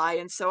to fly,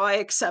 and so I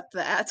accept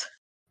that.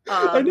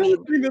 Another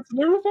Being thing that's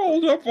never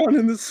followed up on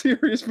in this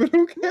series, but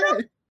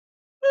okay.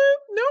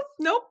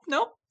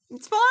 nope.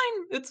 It's fine.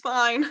 It's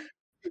fine.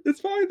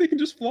 It's fine, they can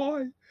just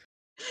fly.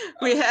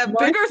 We have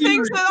My bigger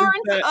things theory that is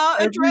aren't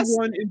that addressed.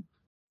 everyone in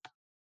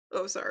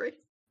Oh, sorry.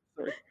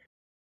 sorry.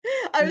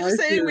 I was My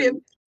just saying theory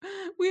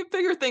we have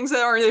bigger things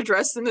that aren't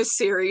addressed in this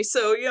series,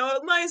 so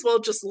might as well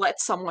just let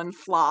someone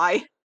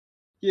fly.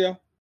 yeah.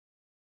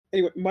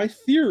 Anyway, my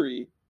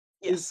theory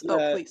is Yes. Oh,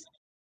 that please.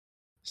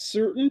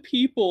 certain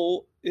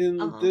people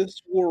in Uh-huh.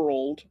 this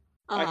world,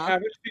 I Uh-huh.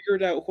 haven't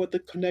figured out what the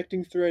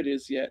connecting thread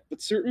is yet,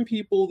 but certain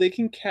people, they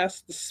can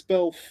cast the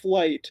spell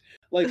Flight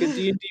like a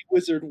D&D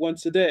wizard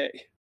once a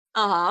day,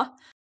 Uh-huh.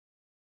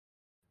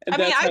 and I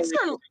mean, that's how I'd they do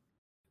certainly it.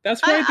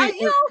 That's why I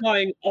they aren't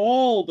flying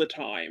all the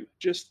time,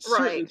 just right.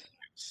 certain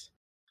times.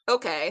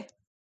 Okay.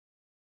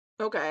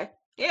 Okay.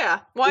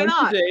 Yeah, why Once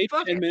a not? day,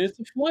 Fuck 10 it. minutes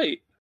of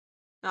flight.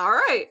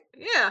 Alright.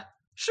 Yeah.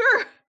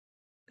 Sure.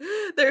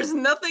 There's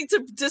nothing to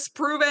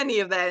disprove any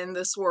of that in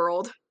this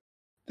world.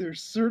 There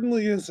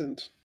certainly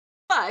isn't.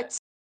 But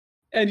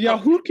And oh,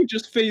 Yahoo can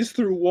just phase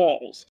through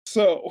walls,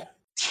 so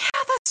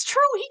yeah, that's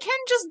true. He can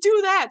just do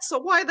that, so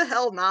why the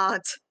hell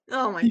not?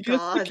 Oh my he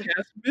gets to god.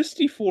 cast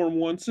Misty Form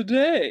once a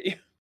day.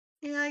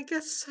 Yeah, I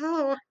guess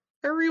so.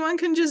 Everyone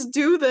can just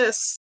do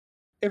this.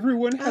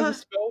 Everyone has a Uh,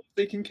 spell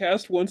they can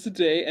cast once a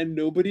day and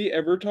nobody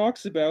ever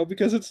talks about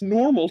because it's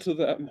normal to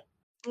them.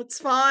 it's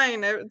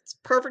fine. It's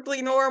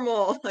perfectly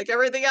normal, like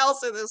everything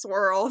else in this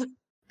world.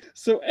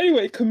 So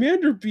anyway,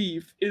 Commander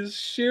Beef is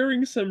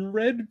sharing some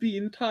red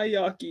bean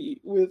taiyaki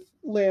with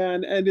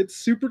Lan, and it's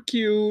super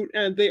cute,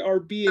 and they are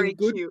being Very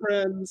good cute.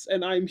 friends,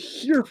 and I'm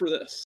here for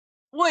this.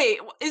 Wait,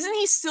 isn't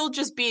he still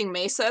just being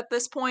Mesa at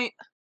this point?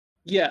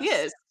 He Yes,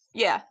 is.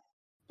 Yeah.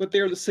 but they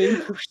are the same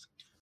person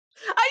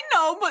I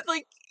know, but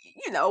like,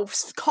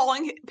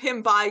 calling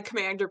him by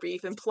Commander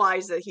Beef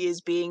implies that he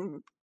is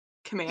being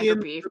Commander in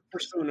Beef. the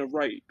persona,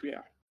 right?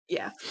 Yeah.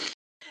 Yeah.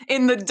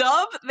 In the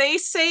dub, they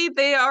say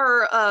they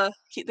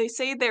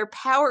say they're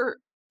power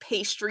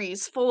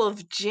pastries full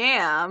of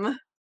jam.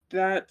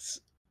 That's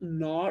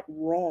not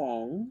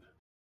wrong.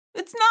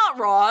 It's not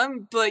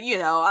wrong, but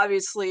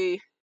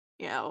obviously,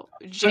 I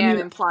jam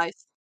mean, implies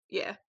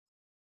yeah.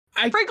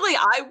 I Frankly,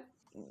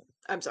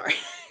 I'm sorry.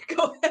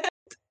 Go ahead.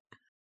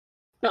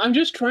 I'm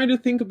just trying to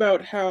think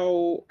about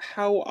how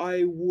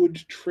I would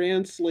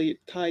translate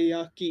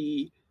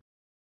taiyaki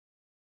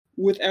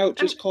without I mean,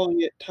 just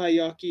calling it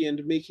taiyaki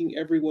and making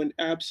everyone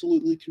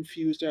absolutely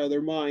confused out of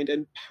their mind.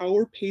 And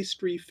power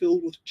pastry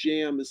filled with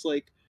jam is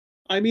like,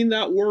 I mean,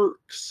 that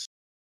works.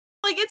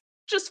 like it's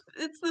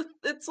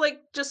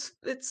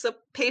a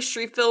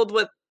pastry filled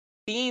with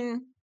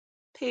bean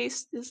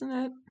paste, isn't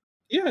it?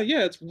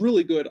 Yeah, it's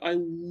really good. I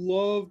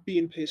love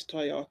bean paste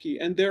taiyaki,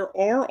 and there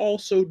are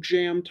also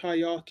jam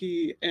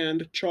taiyaki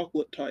and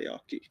chocolate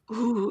taiyaki.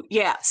 Ooh,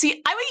 yeah.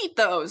 See, I would eat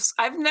those.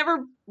 I've never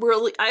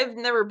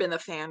been a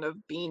fan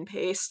of bean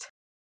paste.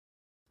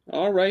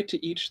 All right,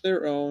 to each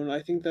their own.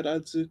 I think that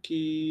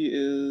Adzuki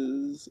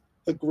is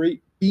a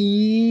great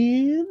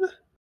bean.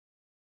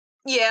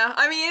 Yeah,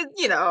 I mean,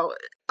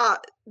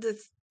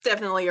 it's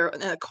definitely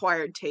an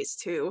acquired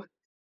taste too.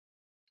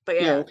 But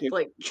Yeah, yeah, okay.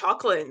 like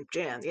chocolate and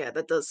jam, yeah,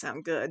 that does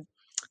sound good.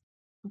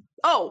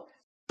 Oh,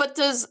 but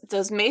does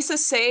Mesa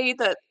say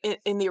that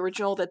in the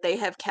original that they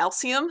have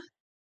calcium?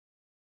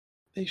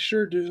 They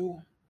sure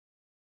do.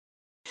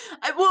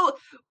 Well,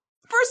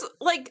 first,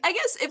 like I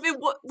guess if it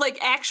was like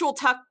actual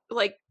taiyaki,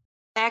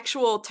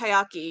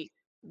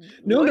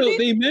 No, would no, it?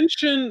 they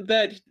mention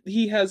that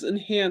he has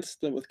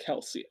enhanced them with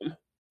calcium.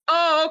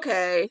 Oh,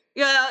 okay.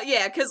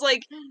 Yeah, because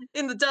like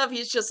in the dub,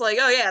 he's just like,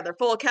 oh yeah, they're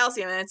full of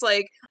calcium, and it's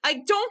like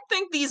I don't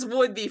think these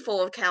would be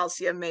full of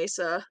calcium,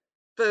 Mesa,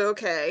 but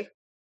okay.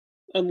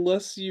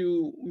 Unless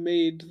you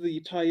made the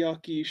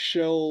taiyaki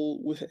shell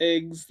with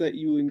eggs that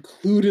you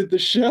included the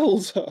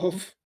shells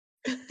of.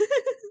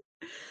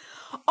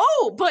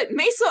 Oh, but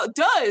Mesa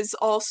does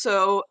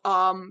also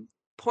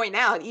point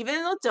out, even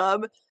in the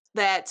dub,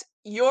 that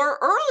your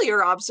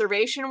earlier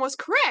observation was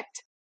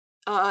correct.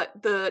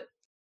 The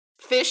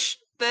fish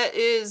that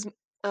is,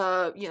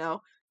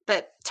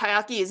 that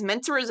Taiyaki is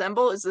meant to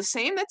resemble is the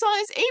same that's on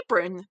his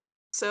apron.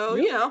 So,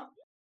 Yep.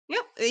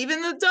 yep,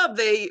 even the dub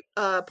they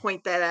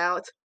point that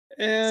out.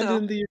 And So,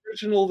 in the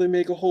original, they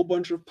make a whole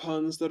bunch of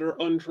puns that are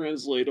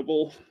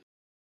untranslatable.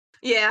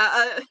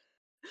 yeah,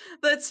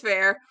 that's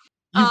fair.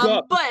 You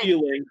got the But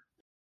feeling.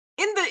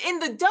 in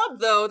the dub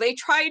though, they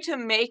try to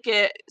make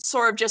it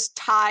sort of just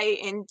tie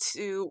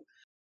into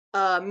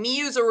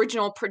Miyu's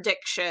original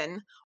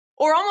prediction,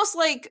 or almost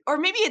like, or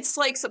maybe it's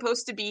like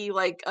supposed to be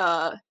like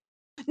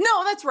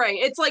no, that's right.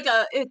 It's like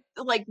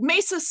like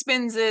Mesa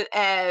spins it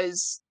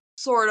as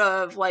sort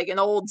of like an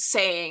old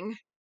saying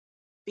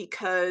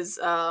because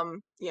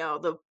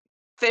the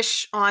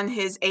fish on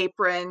his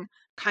apron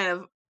kind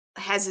of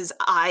has his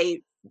eye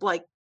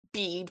like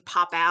bead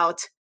pop out,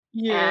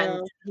 and Yeah.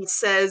 he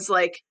says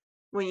like,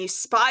 when you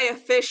spy a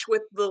fish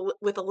with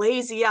a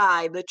lazy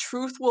eye, the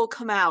truth will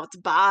come out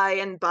by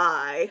and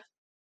by.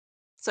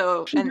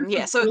 So Actually, and that's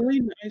yeah, a so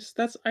really nice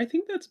I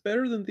think that's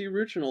better than the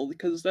original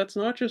because that's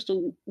not just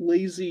a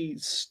lazy,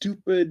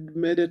 stupid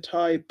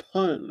meta-tie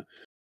pun.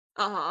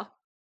 uh-huh.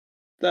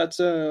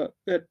 That's,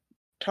 it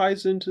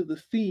ties into the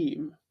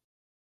theme,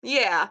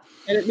 Yeah.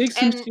 and it makes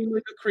him And seem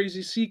like a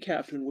crazy sea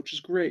captain, which is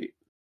great.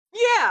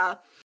 yeah.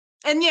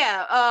 And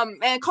yeah, and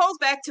it calls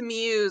back to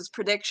Miyu's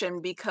prediction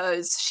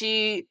because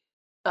she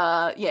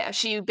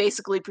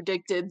basically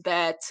predicted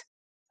that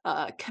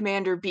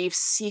Commander Beef's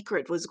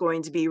secret was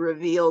going to be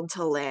revealed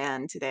to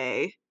Lan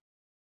today.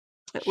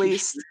 At She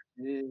least.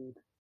 sure did.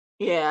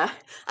 Yeah.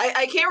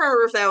 I can't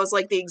remember if that was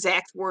like the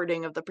exact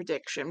wording of the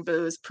prediction, but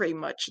it was pretty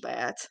much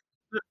that.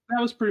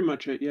 That was pretty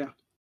much it, yeah.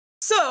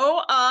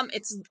 So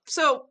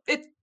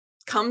it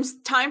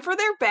comes time for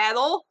their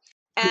battle,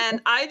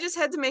 and I just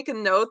had to make a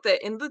note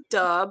that in the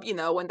dub,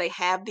 when they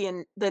have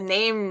the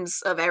names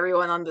of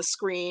everyone on the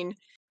screen,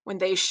 when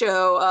they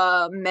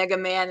show Mega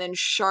Man and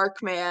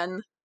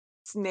Sharkman's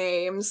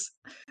names,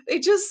 they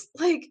just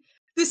like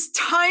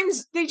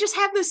they just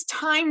have this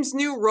Times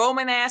New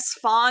Roman ass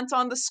font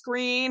on the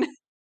screen.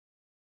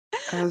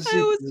 As It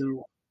you was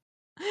do.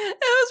 it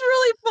was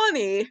really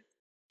funny.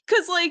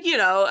 Cause like,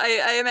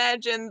 I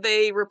imagine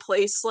they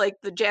replace like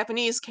the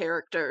Japanese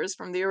characters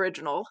from the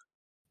original.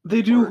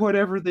 They do Or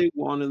whatever they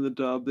want in the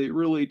dub, they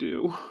really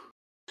do.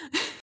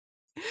 'cause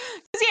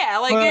yeah,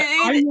 like But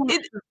I want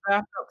it to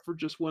back up for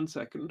just 1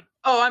 second.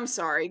 Oh, I'm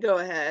sorry, go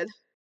ahead.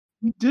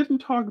 We didn't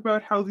talk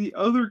about how the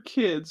other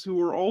kids who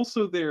were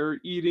also there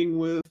eating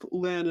with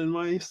Len and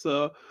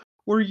Misa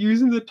were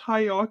using the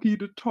taiyaki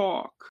to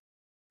talk.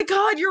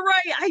 God, you're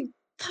right.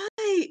 Thought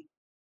I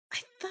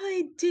thought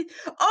I did.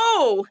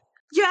 Oh,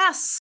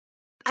 yes.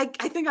 I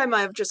think I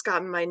might have just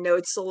gotten my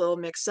notes a little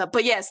mixed up.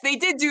 But yes, they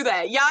did do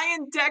that. Yai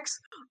and Dex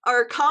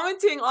are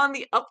commenting on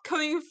the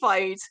upcoming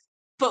fight,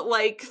 but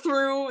like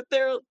through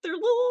their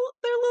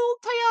little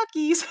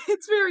taiyakis.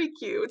 It's very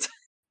cute.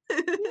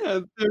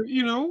 Yeah,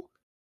 they're,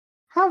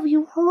 "Have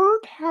you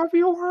heard? Have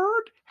you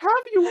heard?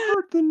 Have you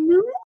heard the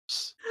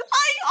news?"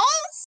 I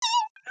also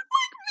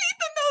made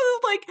the note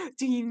of like,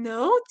 do you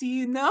know? Do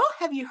you know?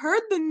 Have you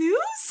heard the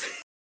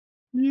news?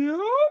 Yep.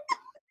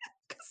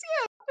 'Cause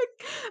yeah,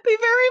 they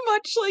very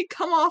much like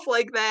come off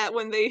like that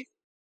when they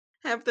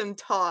have them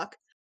talk.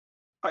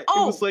 It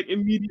was, Oh, like,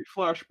 immediate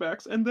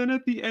flashbacks, and then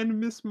at the end,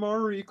 Miss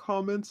Mari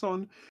comments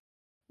on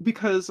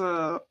because,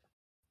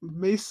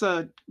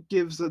 Mesa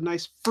gives a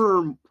nice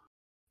firm,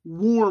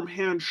 warm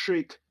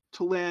handshake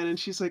to Lan, and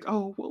she's like,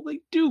 "Oh, well, they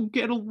do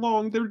get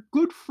along. They're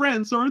good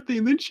friends, aren't they?"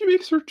 And then she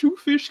makes her 2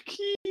 fish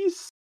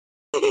keys.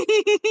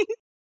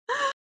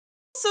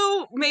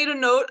 also made a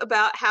note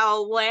about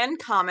how Lan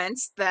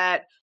comments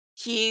that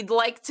he'd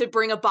like to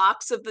bring a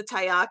box of the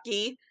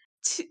taiyaki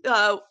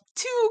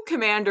to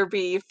Commander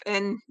Beef,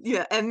 and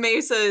yeah, and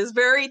Mesa is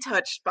very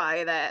touched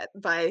by that,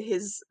 by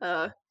his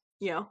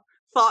you know,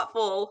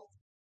 thoughtful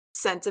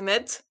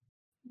sentiment.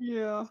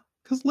 Yeah,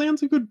 because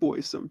Lan's a good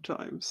boy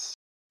sometimes.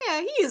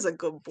 Yeah, he is a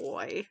good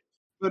boy.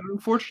 But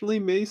unfortunately,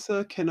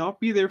 Mesa cannot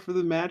be there for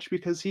the match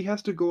because he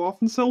has to go off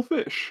and sell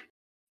fish.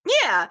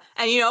 Yeah,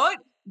 and you know what?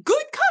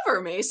 Good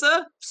cover,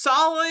 Mesa.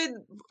 Solid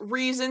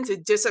reason to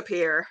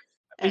disappear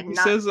He and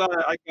not says,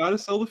 "I gotta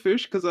sell the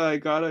fish because I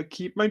gotta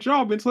keep my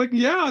job." It's like,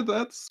 yeah,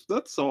 that's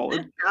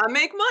solid. gotta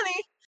make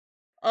money.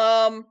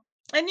 Um,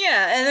 and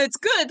yeah, and it's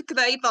good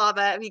that he thought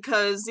that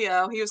because, he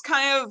was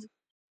kind of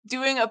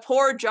doing a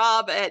poor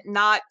job at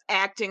not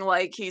acting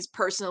like he's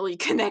personally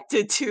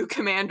connected to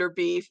Commander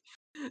Beef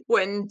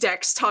when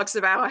Dex talks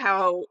about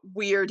how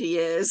weird he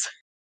is.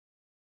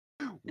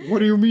 What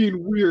do you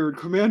mean weird?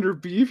 Commander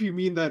Beef? You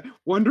mean that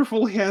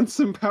wonderful,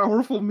 handsome,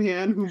 powerful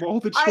man whom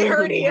all the I heard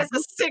children he love?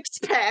 has a six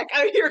pack.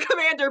 I hear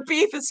Commander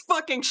Beef is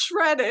fucking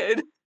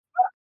shredded.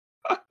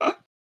 And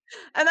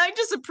I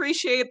just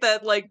appreciate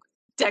that, like,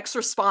 Dex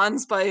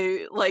responds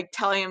by, like,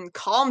 telling him,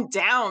 "Calm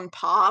down,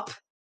 Pop."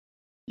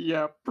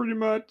 Yeah, pretty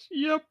much.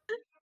 Yep.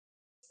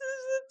 This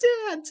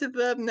is a dad to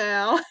them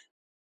now.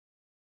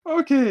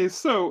 Okay,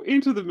 so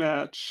into the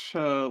match.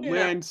 Yeah.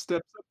 Lan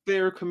steps up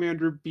there.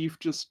 Commander Beef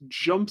just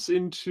jumps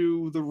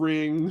into the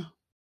ring.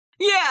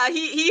 Yeah,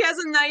 he has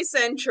a nice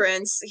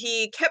entrance.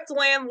 He kept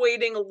Lamb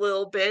waiting a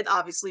little bit,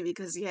 obviously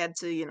because he had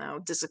to,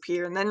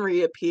 disappear and then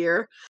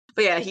reappear.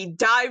 But yeah, he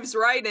dives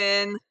right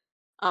in.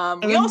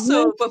 And We then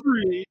also, row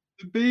three,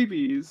 the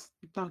babies,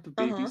 not the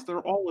uh-huh. babies, they're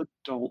all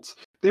adults.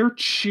 They're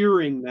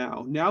cheering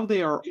now. Now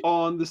they are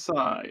on the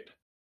side.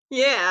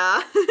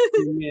 Yeah.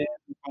 Man,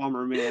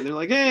 Bomberman. They're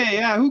like, hey,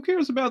 yeah, who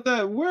cares about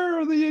that? Where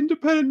are the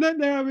independent net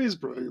navies?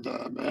 Bring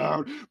them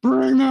out.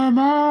 Bring them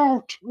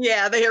out.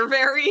 Yeah, they are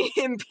very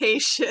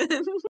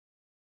impatient.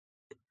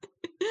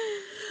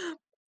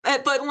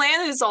 But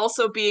Lan is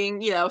also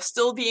being,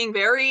 still being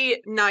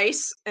very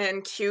nice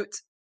and cute,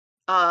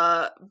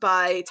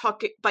 by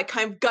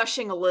kind of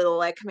gushing a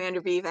little at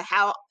Commander Viva,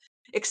 how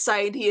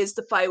excited he is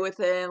to fight with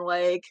him,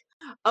 like,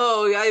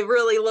 "Oh, I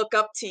really look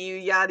up to you,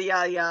 yada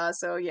yada yada."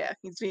 So yeah,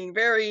 he's being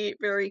very,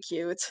 very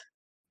cute.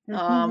 And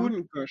who Um,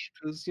 wouldn't Gush?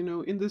 Because,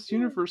 in this yeah.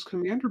 universe,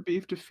 Commander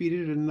Beef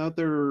defeated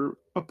another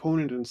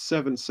opponent in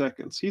 7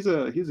 seconds. He's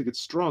a good,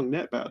 strong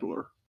net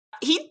battler.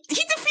 He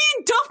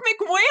defeated Duff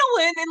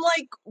McWhalen in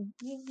like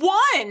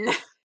one.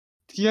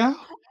 Yeah.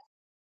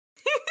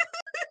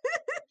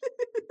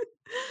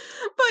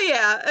 But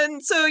yeah,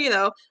 and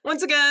so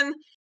once again,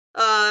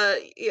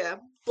 yeah,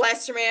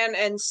 Blaster Man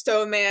and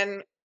Stone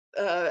Man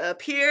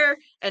appear,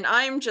 and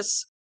I'm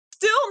just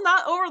still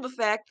not over the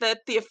fact that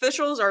the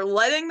officials are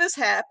letting this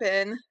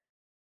happen.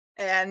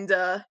 And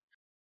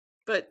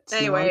but It's not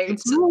anyway,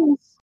 against the rules.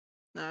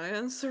 no,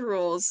 against the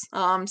rules.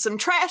 Some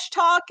trash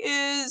talk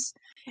is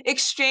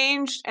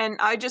exchanged, and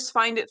I just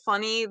find it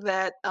funny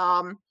that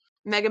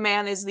Mega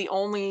Man is the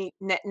only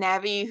Net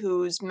Navi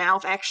whose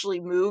mouth actually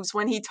moves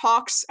when he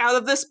talks out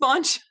of this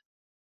bunch.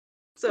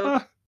 So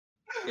Ah,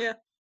 yeah,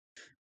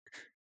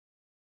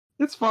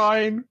 it's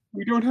fine.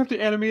 We don't have to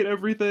animate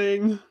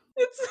everything.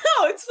 it's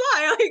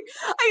fine. Like,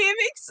 I mean,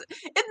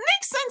 it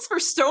makes sense for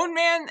Stone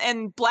Man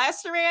and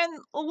Blaster Man,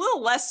 a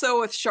little less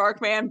so with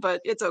Shark Man, but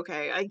it's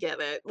okay. I get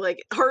it.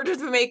 Like, harder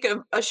to make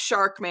a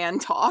Shark Man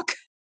talk.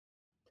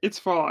 It's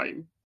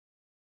fine.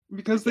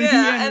 Because they do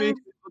Yeah, animate and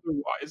it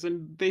otherwise,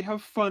 and they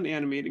have fun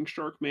animating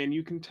Sharkman,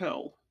 you can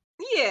tell.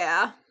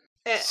 yeah.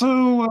 eh,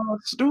 So,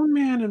 Stone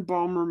Man and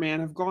Bomber Man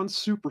have gone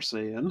Super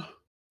Saiyan.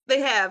 They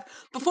have.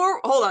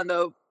 Hold on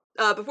though.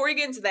 Before we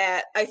get into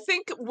that, I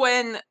think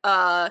when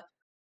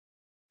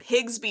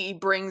Higsby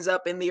brings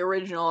up in the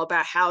original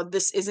about how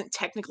this isn't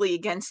technically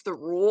against the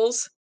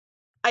rules,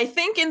 I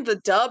think in the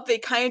dub they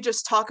kind of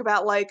just talk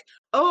about like,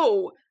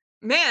 oh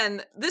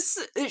man,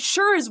 it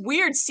sure is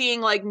weird seeing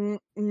like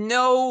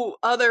no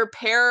other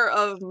pair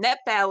of net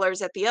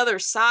battlers at the other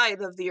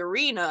side of the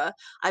arena.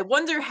 I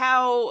wonder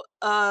how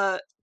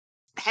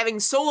having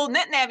solo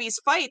net navies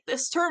fight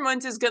this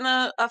tournament is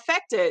gonna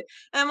affect it.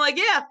 And I'm like,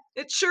 yeah,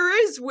 it sure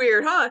is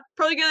weird, huh?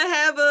 Probably gonna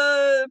have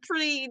a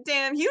pretty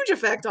damn huge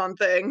effect on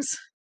things.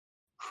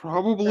 But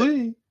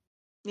Probably.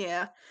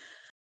 yeah,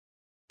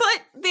 but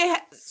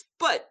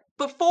but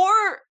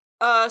before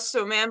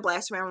Man,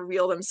 Blast Man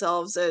reveal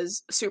themselves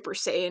as Super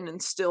Saiyan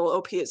and still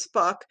OP as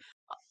fuck,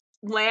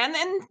 Lan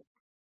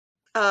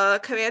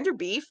and Commander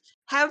Beef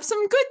have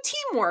some good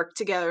teamwork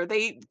together.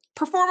 They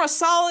perform a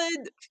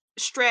solid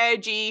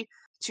strategy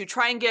to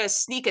try and get a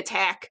sneak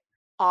attack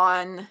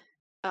on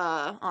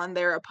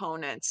their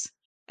opponents.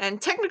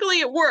 And technically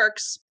it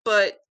works,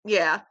 but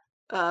yeah,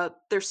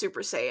 they're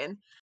Super Saiyan.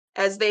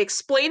 As they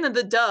explain in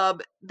the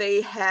dub, they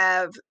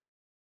have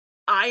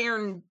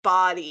iron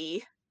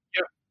body.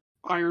 Yep.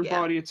 Iron Yeah.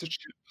 Body, it's a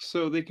chip,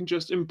 so they can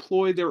just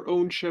employ their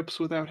own chips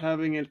without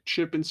having a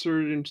chip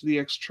inserted into the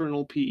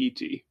external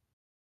PET.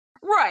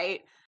 Right.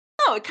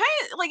 No, it kind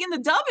of like in the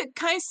dub, it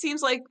kind of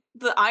seems like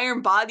the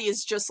iron body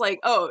is just like,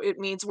 oh, it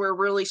means we're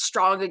really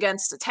strong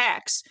against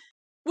attacks,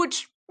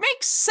 which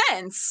makes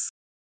sense.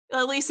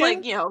 At least,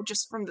 Yeah, like,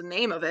 just from the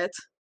name of it.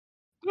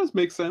 does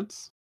make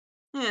sense.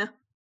 Yeah.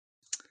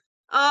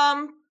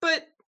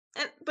 But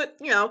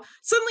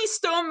suddenly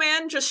Stone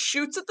Man just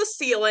shoots at the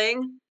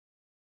ceiling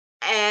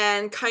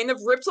and kind of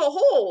rips a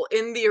hole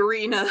in the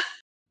arena.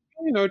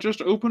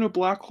 Just open a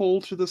black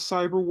hole to the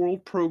cyber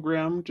world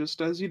program,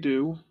 just as you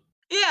do.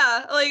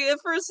 Yeah, like at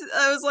first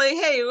I was like,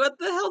 "Hey, what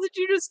the hell did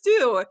you just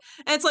do?"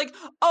 And it's like,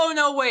 "Oh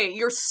no, wait,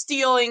 you're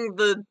stealing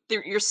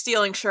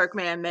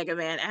Sharkman and Mega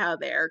Man out of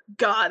there.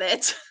 Got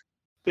it."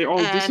 They all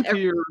And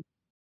disappear.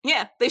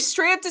 yeah, they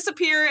straight up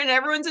disappear, and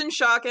everyone's in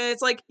shock. And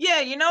it's like, yeah,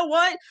 you know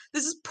what?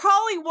 This is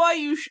probably why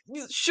you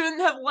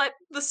shouldn't have let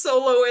the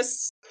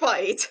soloists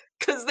fight,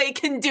 because they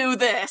can do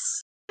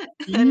this,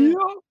 and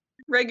Yeah.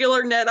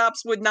 regular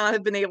NetOps would not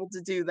have been able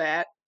to do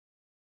that.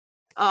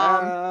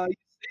 Um, You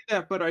say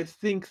that, but I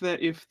think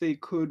that if they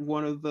could,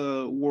 one of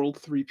the World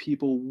 3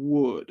 people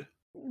would.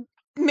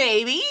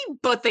 Maybe,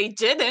 but they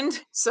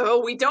didn't, so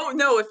we don't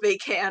know if they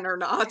can or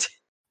not.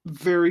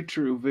 Very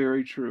true,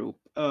 very true.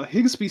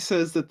 Higsby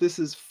says that this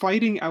is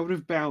fighting out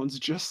of bounds,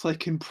 just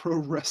like in pro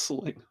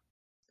wrestling.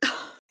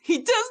 He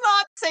does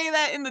not say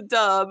that in the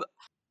dub.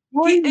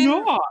 Why He in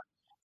not?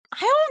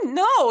 I don't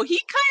know. He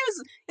kind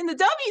of in the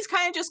dub. He's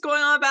kind of just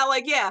going on about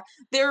like, yeah,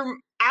 they're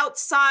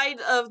outside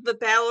of the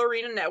Battle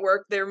Arena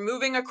network. They're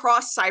moving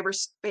across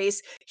cyberspace.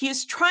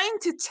 He's trying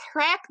to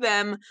track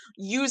them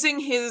using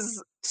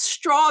his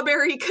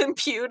strawberry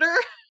computer.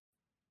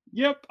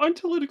 Yep,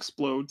 until it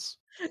explodes.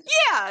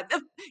 Yeah,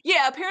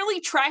 yeah.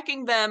 Apparently,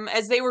 tracking them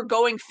as they were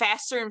going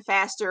faster and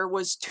faster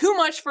was too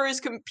much for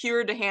his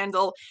computer to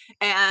handle,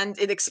 and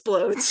it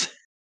explodes.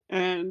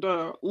 And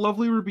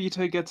lovely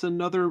Rabita gets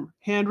another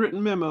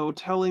handwritten memo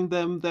telling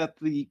them that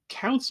the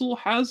council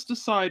has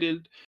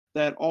decided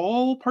that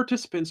all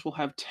participants will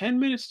have 10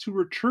 minutes to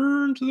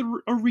return to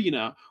the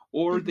arena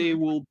or they Hmm.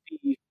 will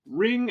be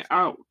ring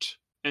out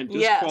and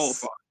Yes.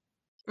 disqualified.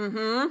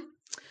 Mm-hmm.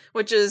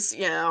 Which is,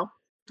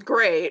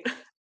 great,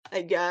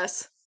 I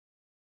guess.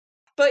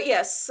 But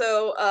yes,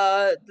 so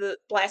the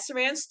Blaster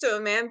Man,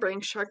 Stone Man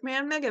bring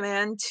Sharkman, Mega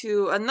Man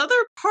to another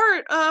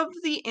part of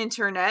the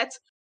internet.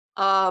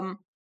 Um,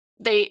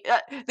 they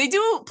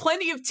do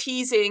plenty of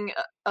teasing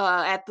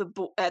at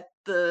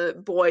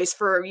the boys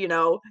for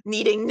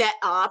needing net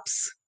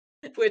ops,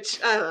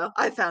 which I don't know,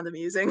 I found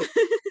amusing.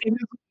 It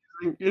is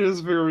amusing. It is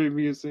very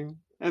amusing.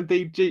 And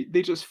they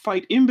just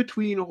fight in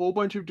between a whole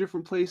bunch of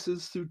different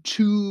places through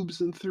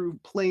tubes and through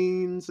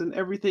planes and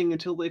everything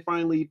until they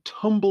finally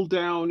tumble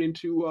down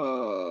into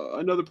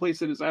another place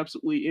that is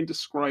absolutely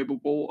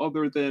indescribable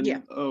other Yeah.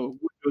 than a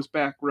Windows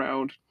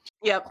background.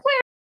 Yep.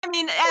 I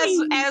mean,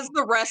 as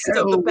the rest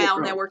of the Battle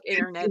Network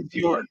internet. This is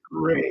your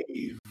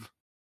grave.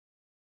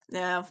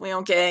 Yeah, we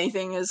don't get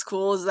anything as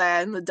cool as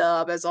that in the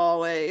dub, as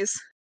always.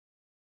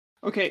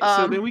 Okay,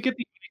 so then we get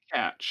the eye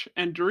catch,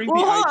 and during the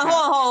eye catch,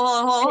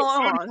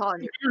 Hold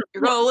on.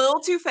 You're going a little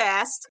too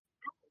fast.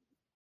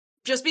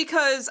 Just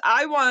because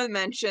I want to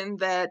mention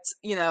that,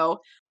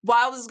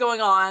 while this is going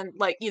on,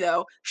 like,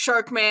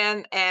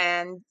 Sharkman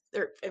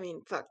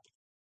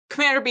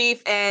Commander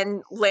Beef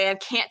and Lan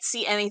can't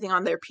see anything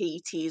on their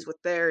PETs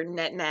with their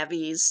net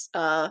navies,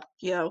 out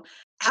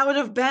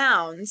of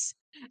bounds.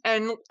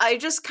 And I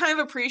just kind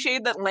of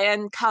appreciate that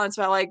Lan comments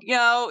about, like,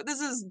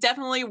 this is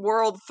definitely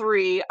World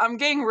 3. I'm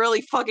getting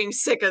really fucking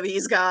sick of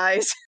these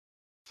guys.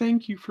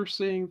 Thank you for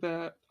saying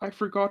that. I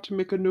forgot to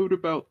make a note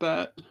about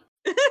that.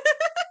 Yeah.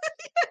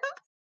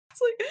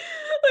 It's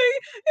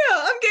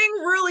I'm getting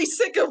really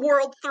sick of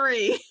World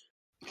 3.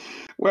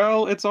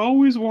 Well, it's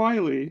always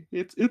Wily.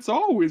 It's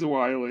always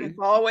Wily. It's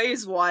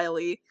always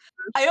Wily.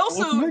 I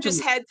also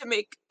just had to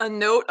make a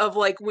note of,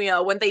 like,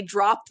 when they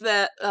dropped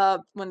the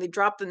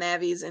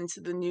navies into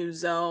the new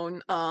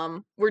zone,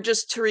 we're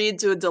just treated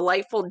to a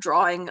delightful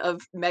drawing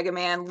of Mega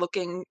Man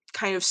looking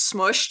kind of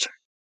smushed.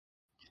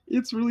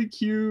 It's really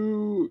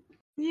cute.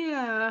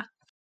 Yeah.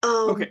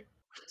 Okay,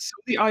 so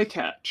the eye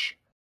catch.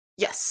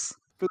 Yes.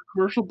 For the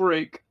commercial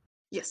break.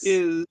 Yes.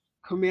 Is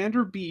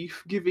Commander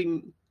Beef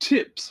giving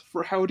tips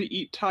for how to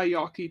eat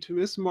taiyaki to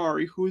Miss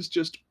Mari, who is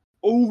just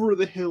over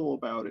the hill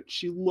about it.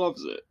 She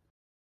loves it.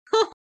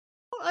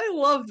 I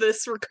love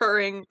this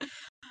recurring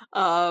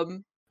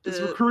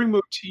recurring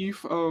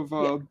motif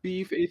of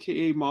Beef,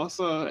 aka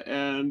Masa,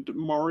 and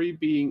Mari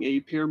being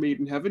a pair made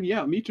in heaven.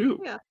 Yeah, me too.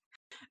 Yeah.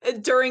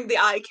 During the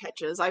eye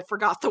catches, I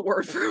forgot the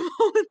word for a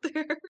moment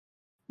there.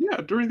 Yeah,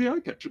 during the eye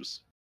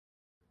catches.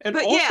 And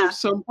but also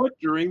somewhat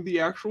during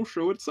the actual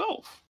show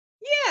itself.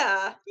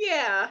 Yeah.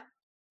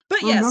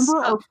 But remember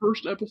our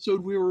first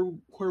episode where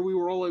we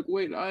were all like,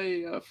 wait,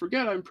 I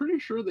forget, I'm pretty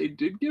sure they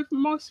did give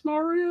Miss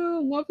Mari a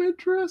love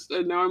interest,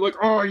 and now I'm like,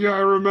 oh yeah,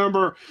 I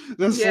remember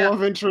this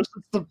love interest.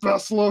 It's the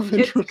best love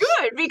interest. It's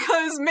good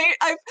because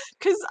I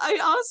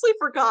honestly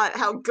forgot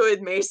how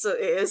good Mesa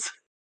is,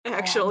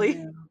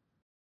 actually.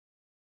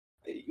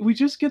 We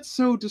just get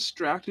so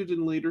distracted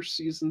in later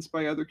seasons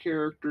by other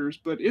characters,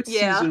 but it's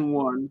season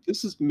 1.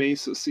 This is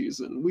Mesa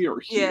season. We are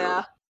here.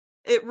 Yeah,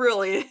 it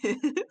really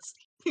is.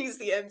 He's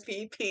the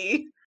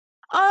MVP.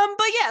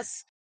 But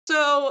yes.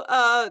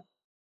 So,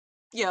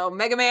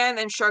 Mega Man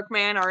and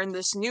Sharkman are in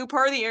this new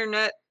part of the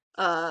internet.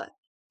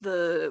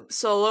 The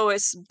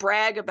soloists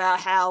brag about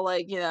how,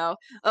 like,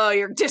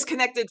 you're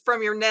disconnected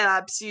from your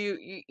nets.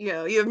 You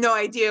have no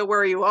idea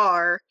where you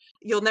are.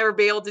 You'll never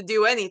be able to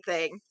do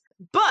anything.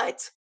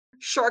 But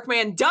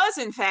Sharkman does,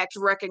 in fact,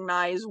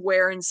 recognize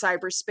where in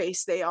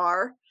cyberspace they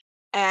are.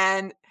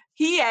 And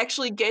he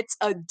actually gets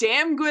a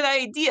damn good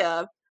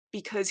idea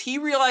because he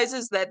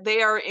realizes that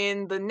they are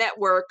in the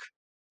network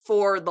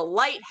for the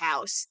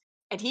lighthouse.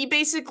 And he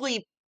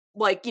basically,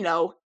 like,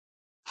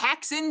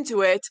 hacks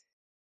into it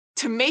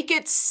to make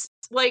it,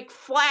 like,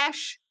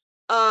 flash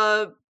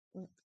a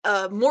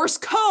Morse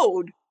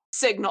code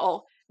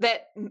signal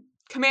that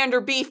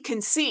Commander Beef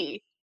can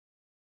see.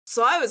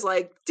 So I was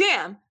like,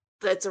 damn,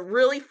 that's a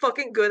really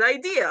fucking good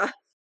idea.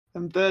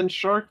 And then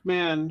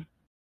Sharkman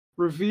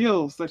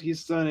reveals that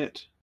he's done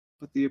it.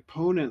 But the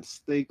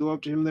opponents, they go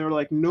up to him, they're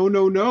like,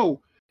 no.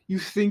 You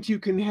think you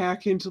can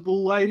hack into the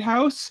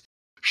lighthouse?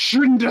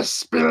 Shouldn't have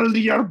spilled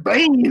your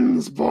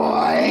beans,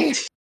 boy!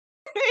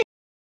 The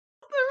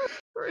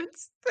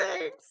reference,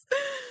 thanks.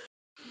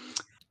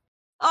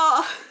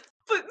 But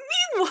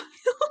meanwhile,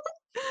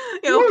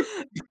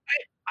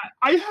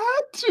 I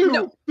had to.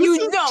 No,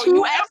 you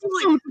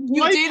absolutely,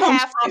 you did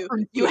have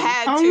to. You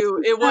had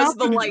to. It was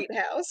the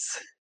lighthouse.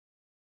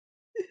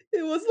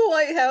 It was the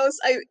lighthouse.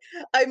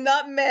 I'm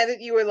not mad at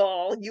you at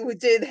all. You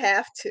did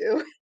have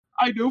to.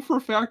 I know for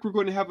a fact we're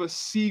going to have a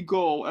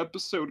seagull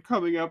episode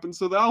coming up, and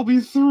so that'll be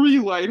 3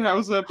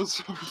 lighthouse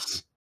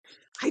episodes.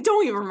 I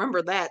don't even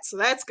remember that, so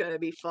that's going to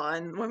be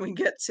fun when we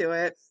get to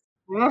it.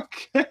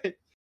 Okay.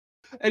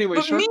 Anyway,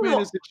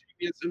 Sharkman is a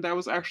genius, and that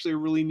was actually a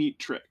really neat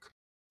trick.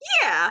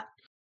 Yeah.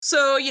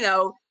 So,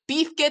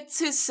 Beef gets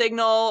his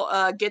signal,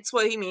 gets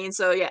what he means.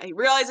 So, yeah, he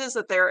realizes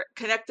that they're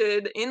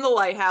connected in the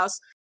lighthouse.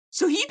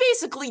 So he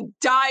basically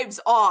dives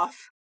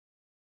off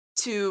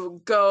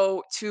to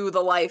go to the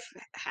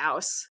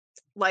lighthouse.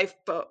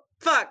 Lighthouse.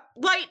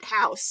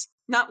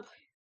 Not...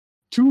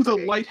 To the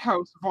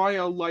lighthouse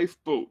via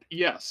lifeboat,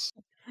 yes.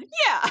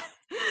 Yeah.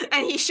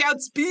 And he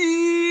shouts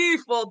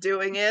beef while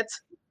doing it.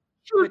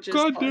 Sure,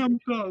 goddamn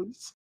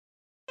does.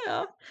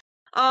 Yeah.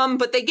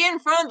 But they get in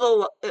front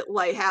of the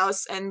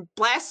lighthouse, and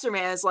Blaster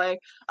Man is like,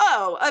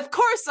 "Oh, of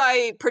course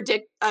I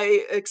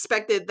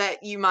expected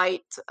that you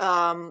might,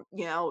 I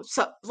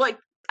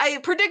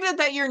predicted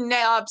that your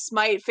nabs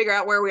might figure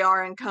out where we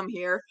are and come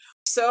here.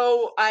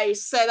 So I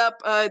set up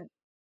a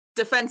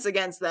defense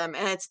against them,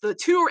 and it's the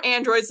two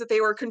androids that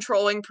they were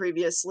controlling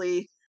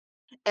previously.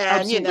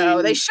 And they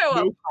Absolutely show up,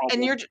 no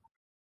and problem.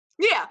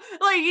 yeah,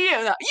 like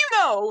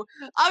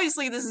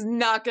obviously this is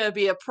not gonna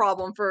be a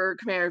problem for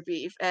Commander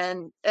Beef.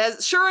 And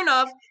as sure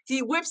enough,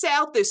 he whips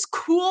out this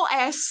cool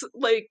ass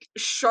like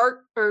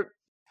shark or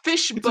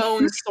fish It's a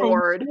bone fishbone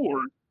sword.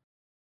 sword.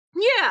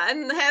 Yeah,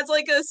 and has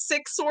like a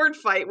six sword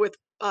fight with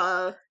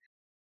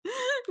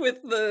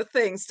the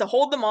things to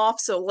hold them off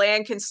so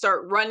Lan can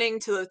start running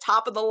to the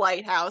top of the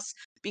lighthouse,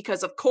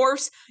 because of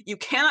course you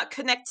cannot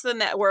connect to the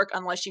network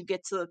unless you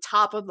get to the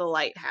top of the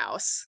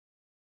lighthouse.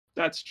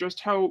 That's just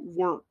how it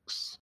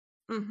works.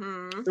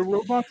 Mhm. The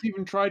robots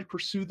even try to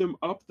pursue them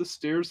up the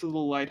stairs of the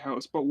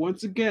lighthouse, but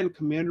once again,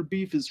 Commander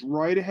Beef is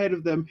right ahead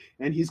of them,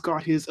 and he's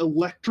got his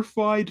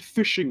electrified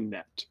fishing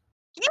net.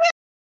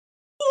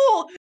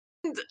 Cool.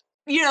 And,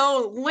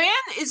 Lan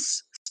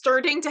is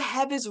starting to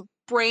have his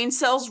brain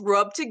cells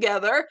rub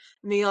together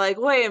and be like,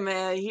 wait a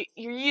minute,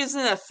 you're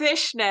using a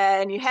fish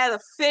net and you had a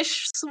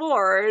fish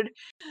sword.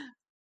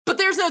 But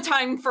there's no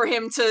time for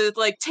him to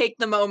like take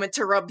the moment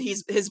to rub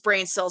his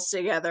brain cells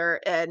together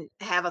and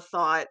have a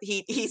thought.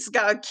 He's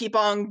gotta keep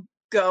on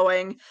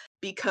going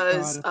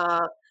because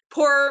God,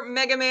 poor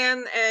Mega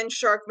Man and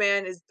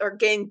Sharkman are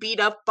getting beat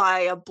up by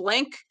a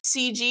blank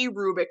CG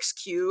Rubik's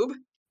Cube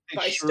they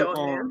by sure Stone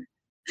are. Man.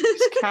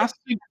 He's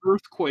casting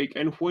Earthquake,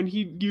 and when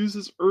he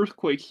uses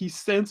Earthquake, he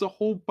sends a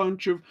whole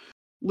bunch of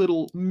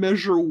little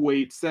measure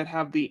weights that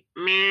have the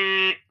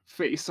meh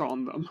face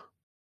on them.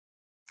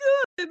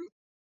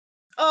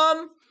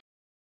 Um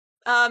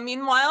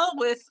Meanwhile,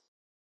 with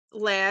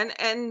Lan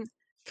and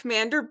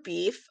Commander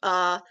Beef,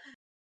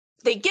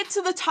 they get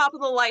to the top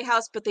of the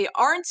lighthouse, but they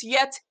aren't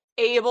yet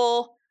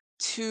able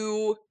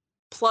to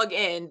plug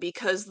in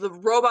because the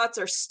robots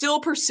are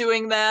still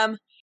pursuing them.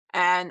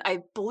 And I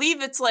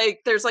believe it's like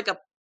there's like a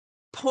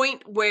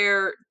point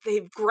where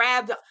they've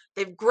grabbed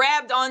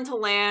onto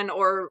Lan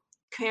or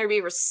Commander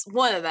Beef, or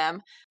one of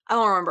them. I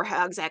don't remember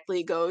how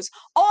exactly it goes.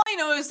 All I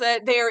know is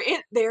that they're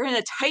in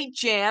a tight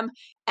jam,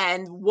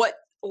 and what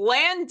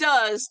Lan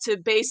does to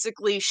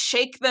basically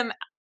shake them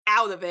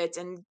out of it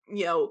and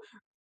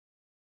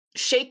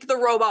shake the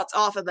robots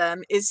off of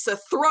them is to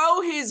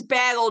throw his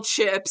battle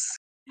chips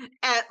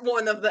at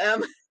one of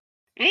them.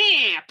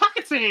 Yeah,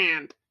 pocket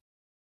sand.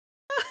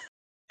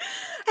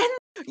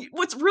 And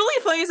what's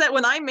really funny is that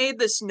when I made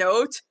this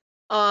note,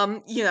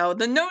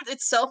 the note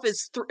itself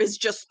is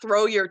just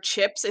throw your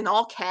chips in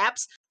all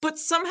caps, but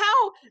somehow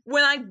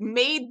when I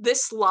made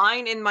this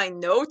line in my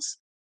notes,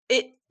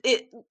 it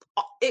it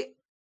it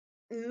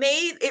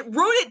it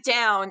wrote it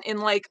down in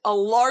like a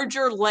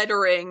larger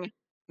lettering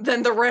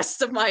than the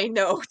rest of my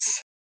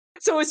notes.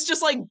 So it's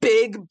just like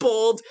big,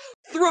 bold,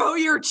 throw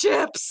your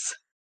chips.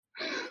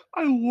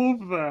 I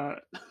love that.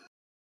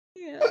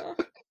 Yeah.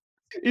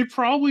 It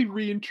probably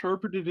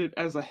reinterpreted it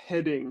as a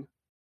heading.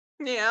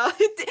 Yeah.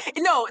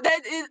 No, that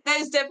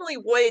is definitely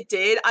what it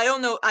did. I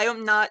don't know. I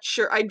am not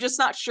sure. I'm just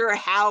not sure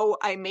how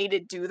I made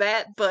it do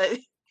that, but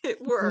it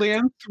worked.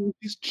 Land through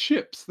these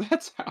chips,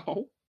 that's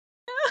how.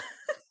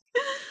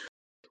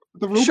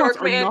 The robots are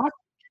Sharkman. not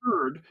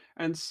deterred,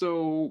 and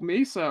so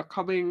Mesa,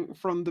 coming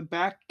from the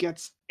back,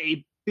 gets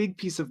a big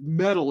piece of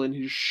metal in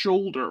his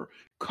shoulder,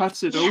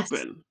 cuts it Yes.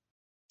 open,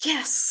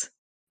 Yes.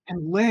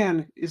 and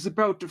Lan is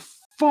about to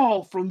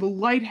fall from the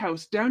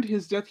lighthouse down to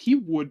his death. He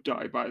would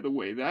die, by the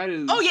way. That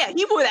Oh is yeah,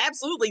 he would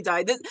absolutely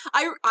die.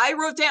 I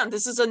wrote down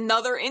this is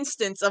another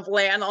instance of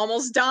Lan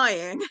almost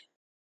dying.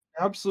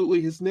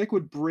 absolutely, his neck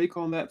would break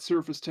on that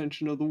surface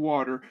tension of the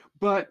water,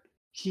 but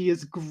he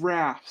is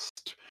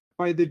grasped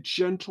by the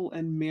gentle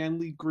and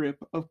manly grip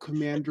of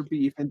Commander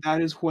Beef, and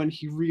that is when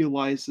he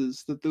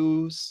realizes that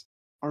those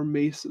are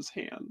Mesa's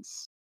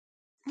hands.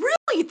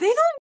 Really, they don't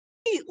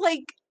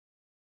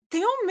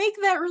make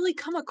that really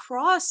come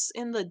across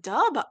in the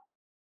dub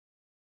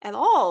at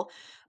all.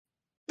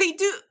 They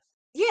do.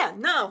 Yeah,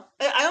 no.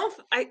 I don't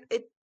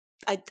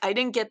I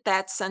didn't get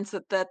that sense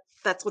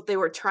that's what they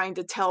were trying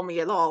to tell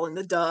me at all in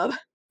the dub.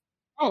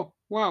 Oh,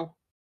 wow.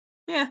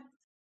 Yeah.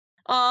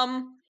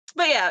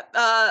 But yeah,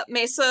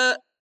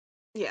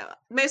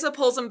 Mesa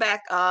pulls him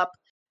back up,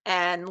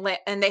 and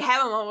and they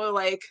have him over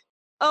like,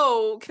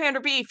 "Oh, Commander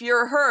Beef,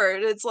 you're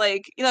hurt." It's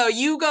like,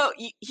 you go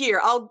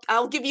here.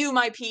 I'll give you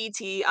my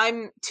PT.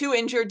 I'm too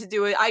injured to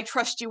do it. I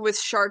trust you with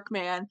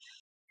Sharkman.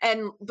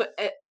 And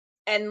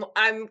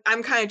I'm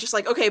kind of just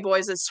like, okay,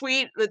 boys, it's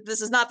sweet, but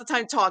this is not the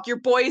time to talk. Your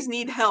boys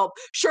need help.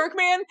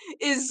 Sharkman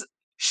is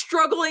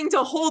struggling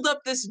to hold up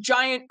this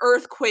giant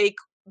earthquake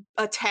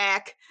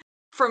attack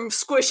from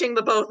squishing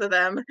the both of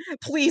them.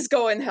 Please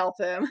go and help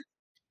him.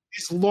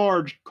 These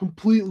large,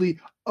 completely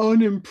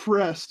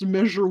unimpressed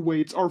measure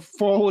weights are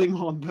falling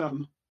on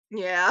them.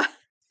 Yeah.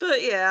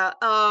 But yeah,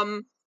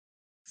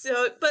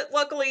 but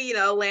luckily,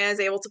 Lan is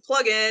able to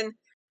plug in.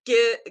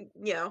 give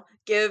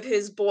give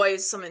his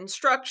boys some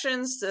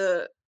instructions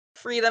to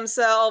free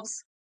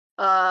themselves.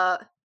 Uh,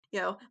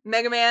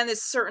 Mega Man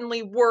is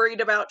certainly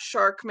worried about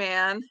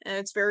Sharkman, and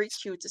it's very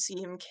cute to see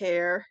him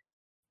care.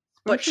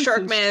 But Especially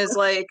since Sharkman is Shark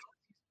like,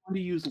 wanted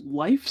to use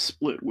Life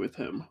Split with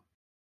him.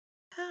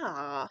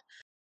 ah.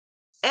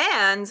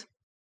 And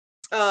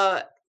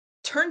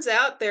turns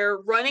out they're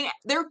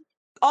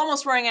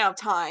almost running out of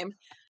time.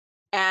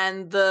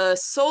 And the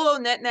solo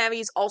net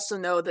navies also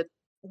know that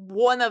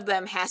one of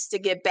them has to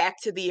get back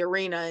to the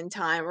arena in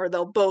time or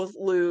they'll both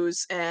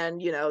lose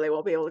and they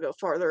won't be able to go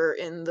farther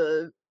in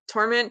the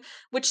tournament,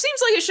 which seems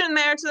like it shouldn't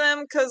matter to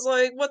them because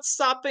like what's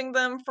stopping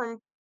them from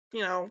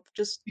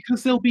just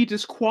Because they'll be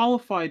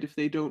disqualified if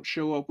they don't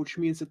show up, which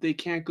means that they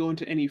can't go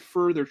into any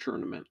further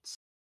tournaments.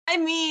 I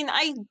mean,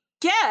 I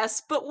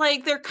guess, but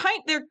like they're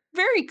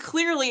very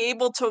clearly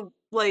able to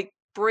like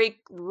break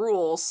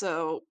rules,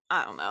 so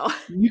I don't know.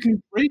 You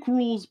can break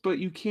rules, but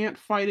you can't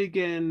fight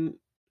again.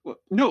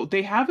 No,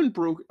 they haven't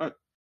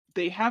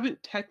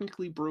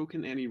technically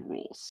broken any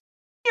rules.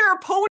 Your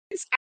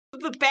opponents out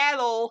of the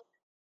battle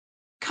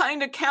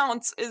kind of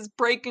counts as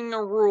breaking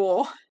a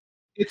rule.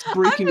 It's I'm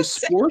breaking just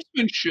saying,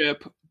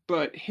 sportsmanship,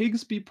 but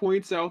Higsby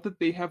points out that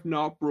they have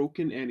not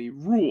broken any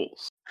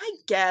rules. I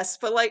guess,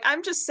 but like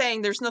I'm just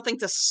saying there's nothing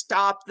to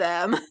stop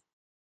them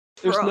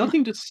There's from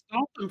nothing to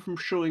stop them from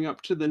showing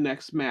up to the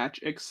next match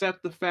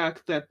except the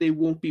fact that they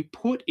won't be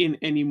put in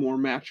any more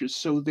matches.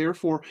 So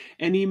therefore,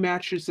 any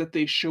matches that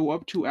they show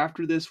up to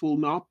after this will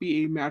not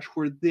be a match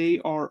where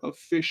they are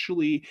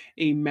officially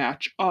a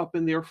match up,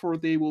 and therefore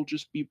they will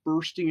just be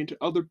bursting into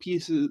other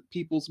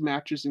people's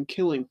matches and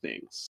killing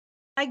things.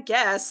 I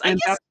guess. And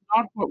that's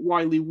not what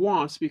Wiley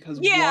wants because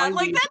Yeah, like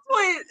Wiley that's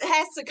what it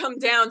has to come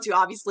down to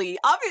obviously.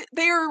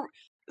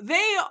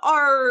 They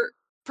are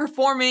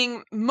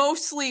performing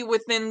mostly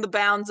within the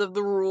bounds of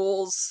the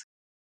rules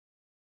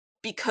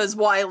because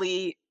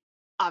Wiley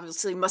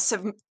obviously must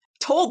have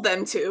told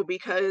them to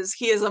because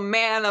he is a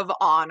man of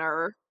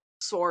honor,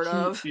 sort he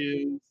of.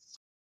 is.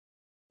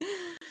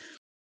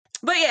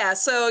 But yeah,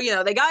 so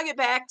they gotta get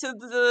back to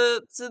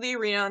the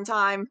arena on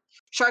time.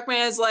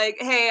 Sharkman is like,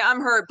 "Hey,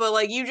 I'm hurt, but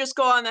like you just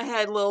go on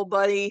ahead, little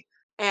buddy."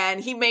 And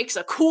he makes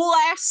a cool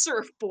ass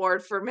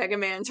surfboard for Mega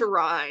Man to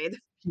ride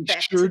He back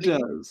to sure the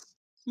does.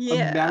 A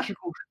yeah.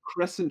 magical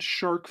crescent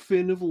shark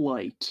fin of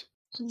light.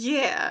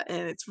 Yeah,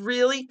 and it's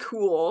really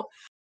cool.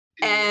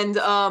 It And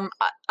is.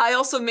 I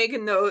also make a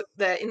note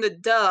that in the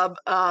dub,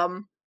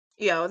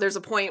 there's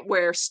a point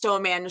where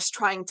Stone Man is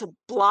trying to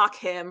block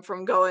him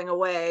from going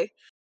away,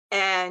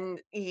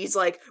 and he's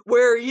like,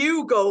 "Where are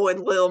you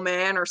going, little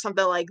man?" or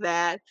something like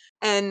that.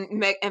 And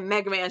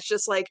Mega Man's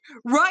just like,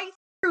 "Right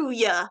through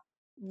ya,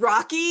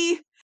 Rocky."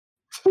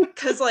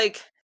 Because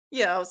like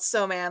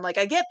Stone Man, like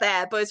I get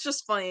that, but it's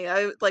just funny.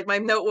 I like my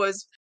note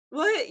was,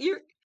 "What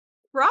you're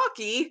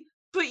Rocky,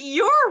 but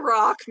you're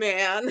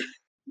Rockman."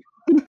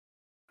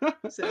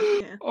 So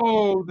yeah.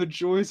 Oh, the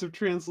joys of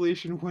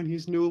translation when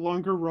he's no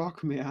longer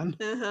Rockman.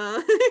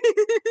 Uh-huh.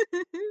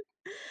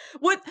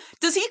 What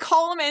does he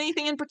call him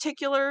anything in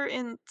particular?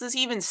 And does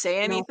he even say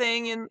No,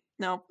 anything? In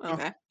no, no.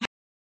 okay.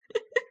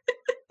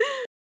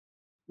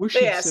 Wish But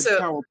he'd yeah, said so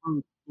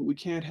cowabunga, but we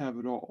can't have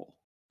it all.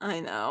 I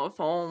know, if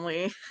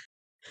only.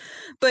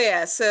 But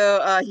yeah,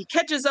 so he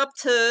catches up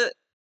to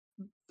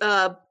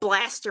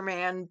Blaster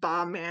Man,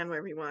 Bomb Man,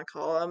 whatever you want to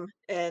call him,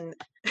 and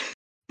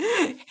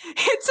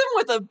hits him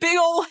with a big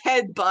old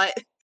headbutt.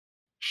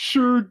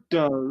 Sure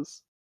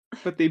does.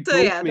 But they So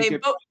both yeah, make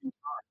it.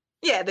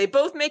 they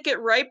both make it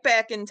right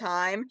back in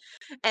time,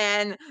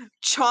 and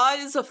Chaw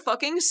is a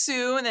fucking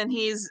soon, and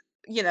he's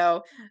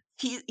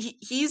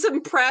he's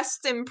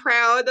impressed and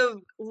proud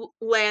of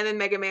Lan and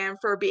Mega Man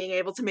for being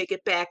able to make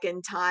it back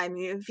in time.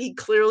 He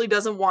clearly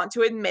doesn't want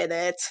to admit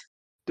it,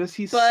 Does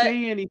he but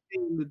say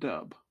anything in the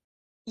dub?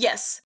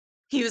 yes,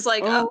 he was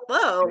like, "Oh,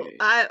 whoa, Okay.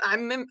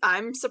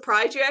 I'm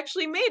surprised you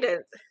actually made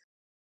it."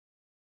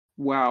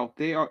 Wow,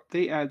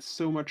 they add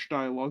so much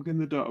dialogue in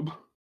the dub.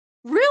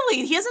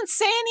 Really, he doesn't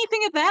say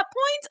anything at that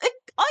point. It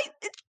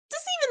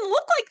doesn't even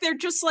look like they're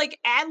just like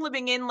ad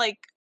libbing in like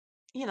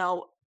you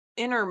know,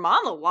 inner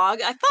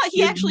monologue. I thought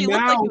he His actually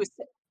looked like he mouth was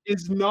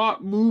is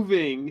not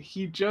moving.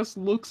 He just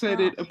looks at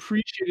oh, it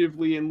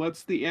appreciatively and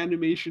lets the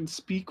animation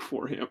speak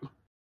for him.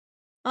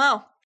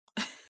 oh,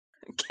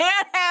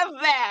 can't have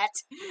that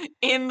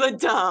in the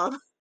dub.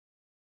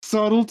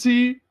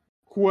 Subtlety?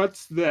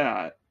 What's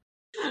that?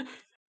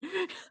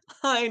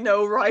 I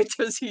know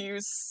writers who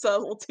use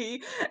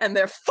subtlety, and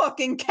they're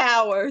fucking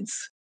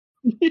cowards.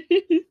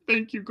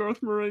 Thank you,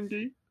 Garth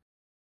Marenghi.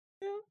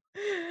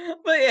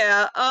 But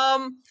yeah,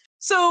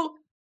 so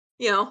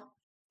you know,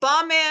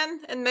 Bomb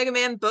Man and Mega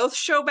Man both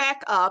show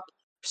back up,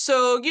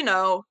 so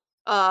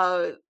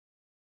uh,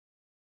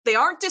 they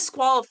aren't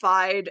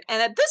disqualified.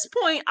 And at this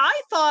point,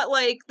 I thought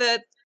like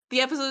that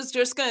the episode is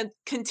just gonna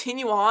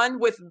continue on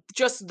with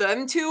just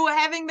them two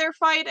having their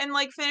fight and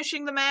like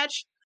finishing the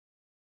match.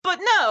 But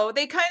no,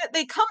 they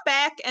come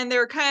back and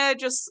they're kind of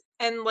just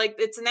and like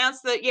it's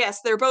announced that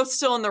yes, they're both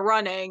still in the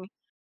running.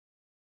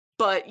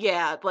 But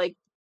yeah, like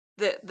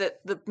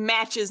the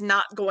match is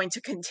not going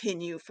to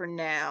continue for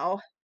now.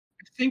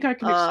 I think I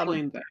can Um,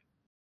 explain that.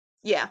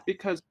 yeah.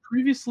 Because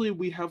previously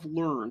we have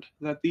learned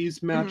that these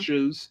Hmm.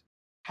 matches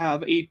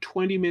have a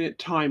 20-minute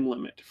time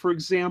limit. For Hmm.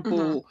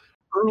 example,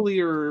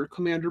 earlier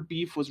Commander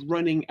Beef was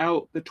running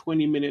out the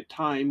 20-minute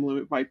time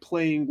limit by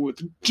playing with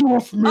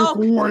Duff Oh,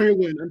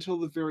 McWhalen until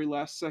the very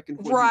last second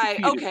when he right.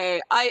 defeated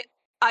him. Okay.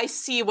 I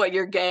see what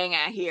you're getting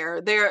at here.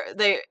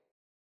 They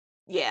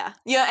yeah.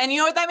 Yeah, and you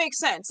know what, that makes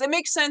sense. It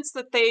makes sense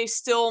that they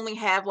still only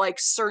have like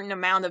certain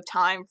amount of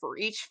time for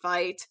each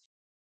fight.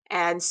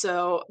 And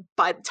so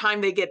by the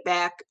time they get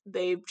back,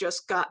 they've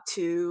just got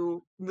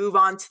to move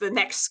on to the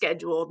next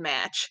scheduled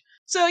match.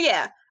 So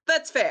yeah,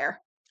 that's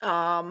fair.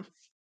 Um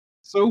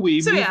So we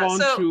so move yeah, on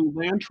so to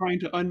Lan trying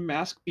to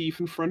unmask Beef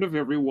in front of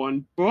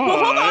everyone, well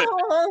hold on, but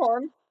hold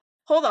on.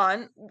 Hold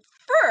on.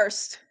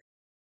 First,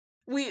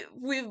 we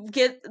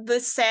get the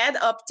sad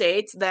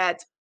update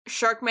that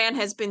Sharkman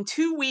has been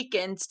too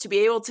weakened to be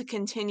able to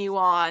continue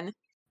on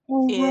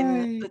oh in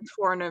right, the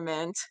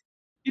tournament.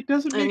 it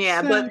doesn't And make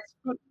yeah, but sense,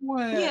 but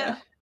what? yeah,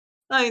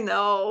 I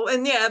know.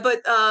 And yeah,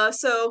 but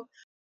so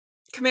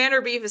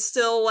Commander Beef is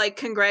still like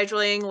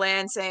congratulating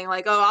Lan, saying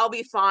like, "Oh, I'll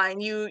be fine.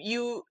 You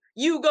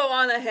go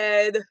on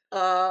ahead.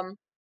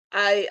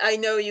 I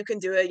know you can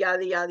do it.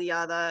 Yada yada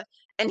yada."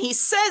 And he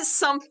says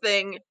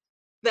something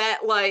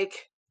that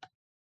like,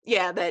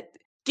 yeah, that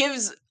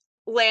gives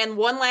Lan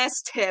one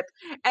last tip,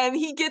 and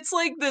he gets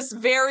like this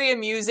very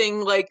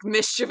amusing, like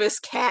mischievous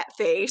cat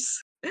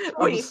face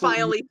when he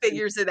finally Absolutely.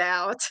 figures it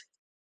out.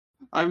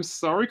 I'm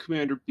sorry,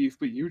 Commander Beef,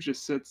 but you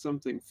just said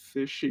something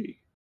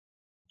fishy.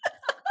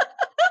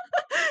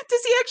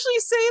 Does he actually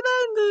say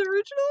that in the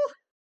original?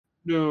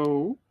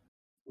 No.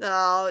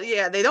 Oh,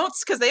 yeah, they don't,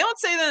 because they don't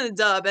say that in the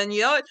dub, and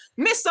you know what?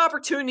 Missed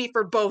opportunity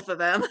for both of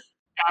them.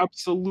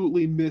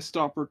 Absolutely missed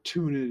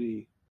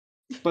opportunity.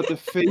 But the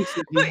face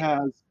that he But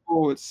has,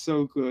 oh, it's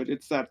so good.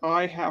 It's that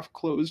eye half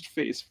closed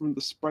face from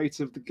the sprites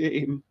of the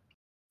game.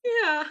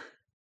 yeah,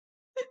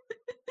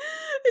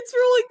 it's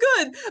really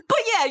good. But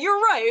yeah, you're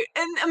right.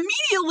 And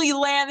immediately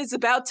Lan is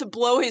about to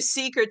blow his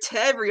secret to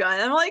everyone.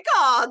 I'm like,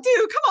 oh,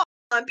 dude, come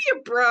on, be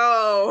a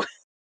bro.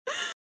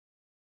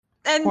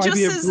 And Why be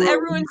just a as bro when you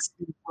everyone's,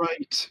 can be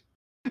right?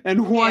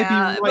 And why be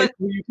yeah, right but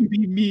when you can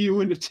be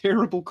Miu in a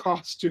terrible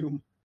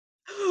costume?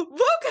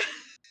 look,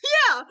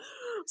 yeah.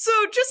 So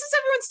just as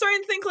everyone's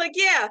starting to think, like,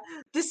 yeah,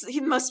 this he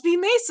must be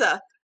Mesa.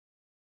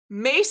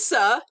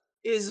 Mesa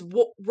is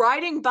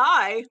riding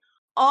by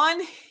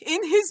on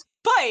in his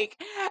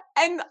bike,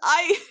 and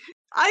I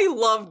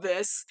love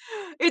this.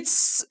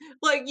 It's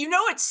like, you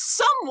know, it's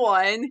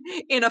someone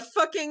in a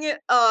fucking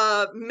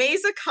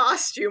Mesa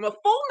costume, a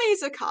full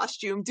Mesa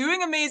costume,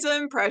 doing a Mesa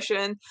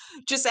impression,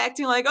 just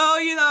acting like, oh,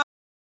 you know,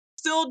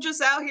 still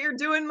just out here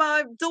doing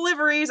my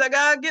deliveries. I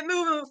gotta get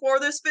moving before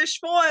this fish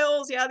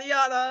spoils. Yada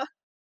yada.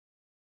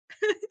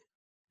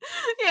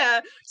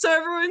 Yeah. So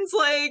everyone's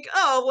like,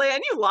 "Oh,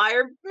 Lan, you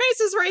liar!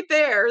 Mace's right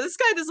there. This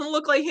guy doesn't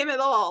look like him at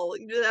all."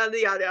 Yada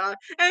yada yada.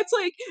 And it's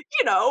like,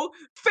 you know,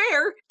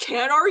 fair.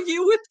 Can't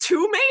argue with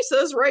two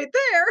Mesas right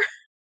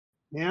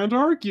there. And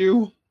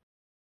argue,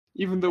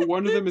 even though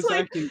one of them It's is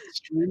like, acting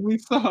extremely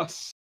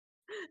sus.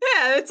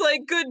 yeah, it's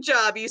like, good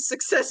job. You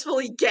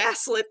successfully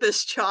gaslit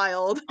this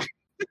child.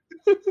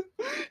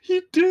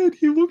 He did.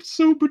 He looked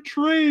so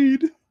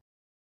betrayed.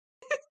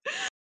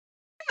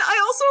 I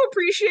also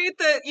appreciate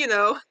that, you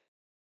know,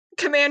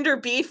 Commander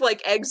Beef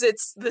like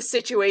exits the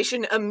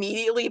situation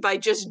immediately by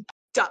just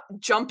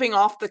jumping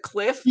off the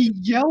cliff He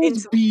yells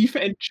into, beef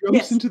and jumps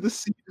yes, into the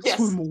sea to yes,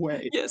 swim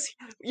away. yes,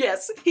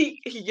 yes. He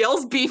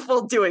yells beef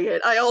while doing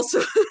it. I also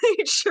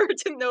made sure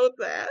to note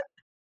that.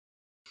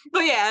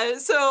 But yeah,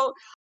 so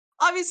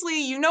obviously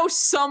you know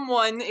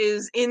someone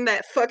is in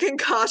that fucking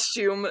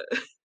costume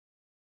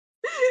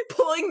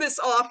pulling this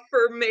off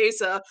for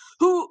Mesa,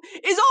 who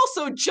is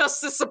also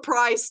just as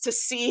surprised to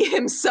see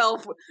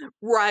himself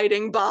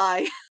riding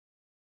by.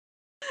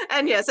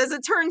 And yes, as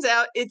it turns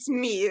out, it's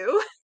Miu.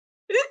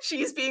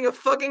 She's being a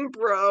fucking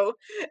bro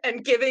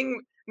and giving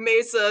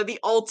Mesa the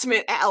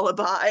ultimate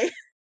alibi.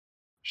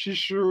 She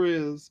sure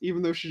is,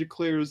 even though she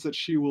declares that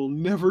she will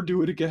never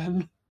do it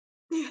again.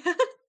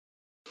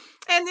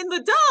 And in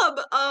the dub,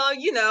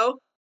 you know,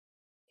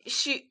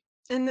 she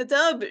in the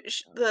dub,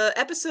 the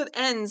episode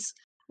ends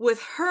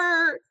with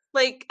her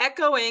like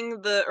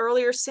echoing the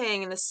earlier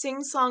saying in a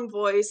sing-song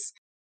voice.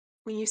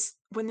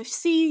 When they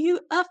see you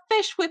a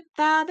fish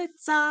without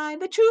its eye,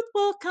 the truth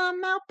will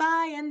come out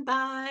by and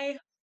by.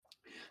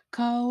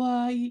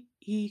 Kawaii,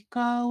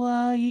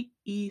 kawaii,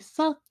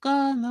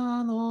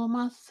 sakana no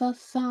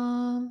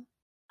masa-san.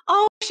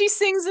 Oh, she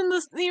sings in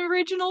the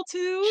original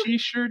too. She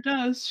sure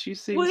does. She What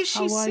sings does she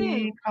kawaii,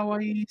 sing?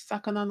 kawaii,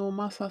 sakana no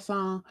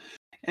masa-san.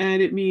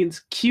 And it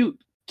means cute,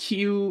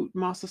 cute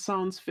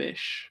masa-san's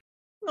fish.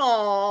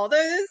 Oh,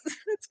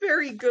 that's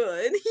very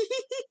good.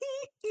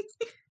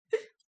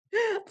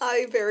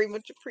 I very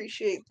much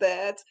appreciate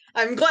that.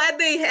 I'm glad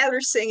they had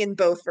her sing in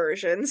both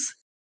versions.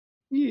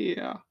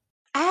 Yeah.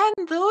 And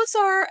those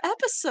are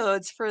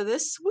episodes for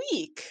this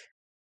week.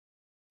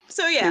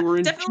 So They yeah,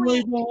 were definitely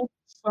enjoyable.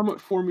 somewhat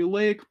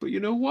formulaic, but you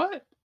know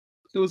what?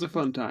 It was a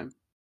fun time.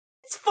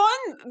 It's fun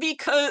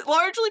because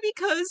largely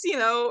because,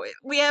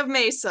 we have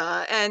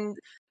Mesa and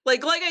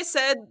like I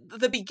said,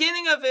 the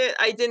beginning of it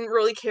I didn't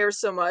really care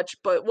so much,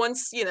 but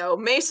once,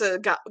 Mesa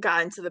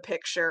got into the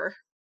picture,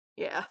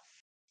 yeah,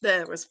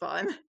 then it was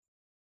fun.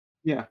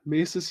 Yeah,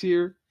 Mace's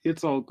here.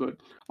 It's all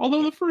good.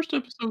 Although the first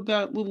episode,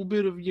 that little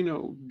bit of,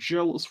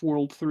 Jealous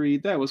World 3,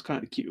 that was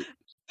kind of cute.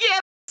 Yeah,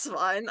 it's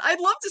fun. I'd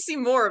love to see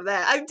more of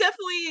that.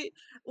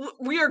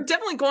 We are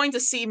definitely going to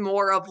see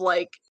more of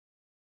like,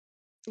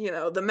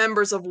 the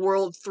members of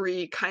World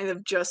 3 kind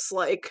of just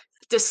like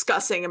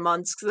discussing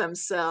amongst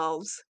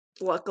themselves.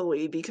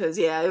 Luckily, because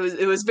yeah,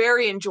 it was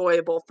very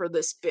enjoyable for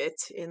this bit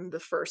in the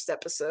first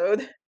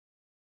episode.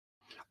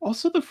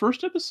 Also, the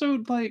first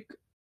episode, like,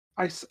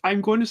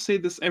 I'm going to say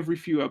this every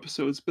few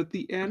episodes, but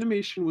the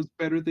animation was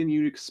better than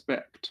you'd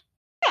expect.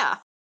 Yeah.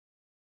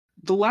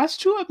 The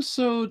last two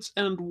episodes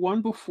and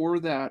one before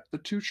that, the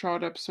two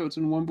shot episodes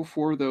and one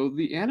before, though,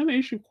 the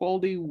animation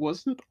quality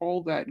wasn't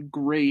all that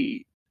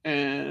great,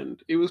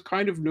 and it was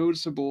kind of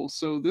noticeable.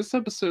 So, this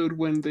episode,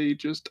 when they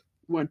just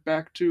went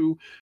back to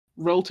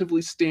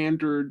relatively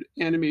standard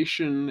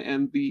animation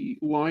and the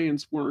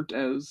lions weren't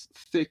as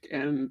thick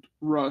and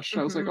rushed,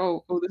 I was like,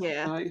 Mhm. oh, this is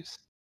Yeah. nice.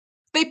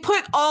 They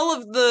put all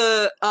of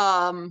the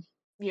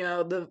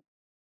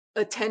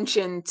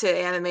attention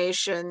to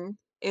animation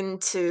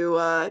into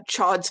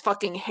Chaud's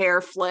fucking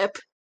hair flip.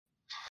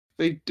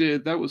 They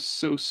did. That was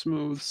so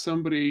smooth.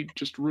 Somebody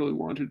just really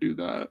wanted to do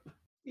that.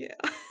 Yeah.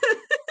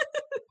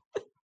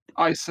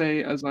 I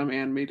say as I'm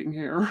animating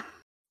hair.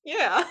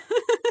 Yeah.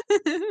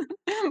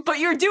 But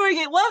you're doing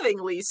it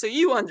lovingly, so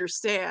you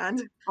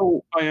understand.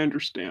 Oh, I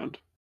understand.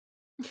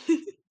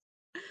 And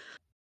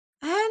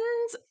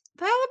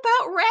that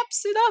about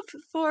wraps it up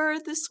for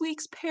this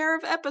week's pair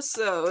of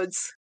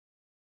episodes.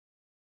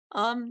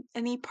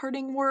 Any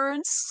parting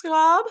words,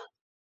 Scab?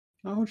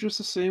 Oh, just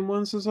the same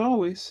ones as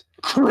always.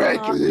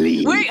 Wait,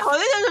 then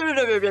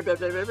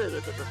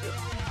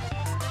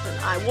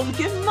I will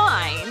give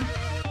mine.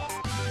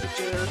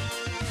 Your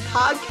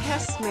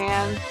podcast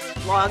man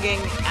logging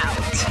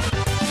out.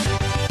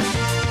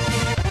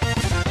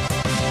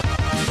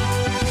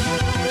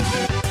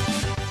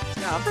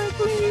 Scab,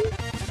 please.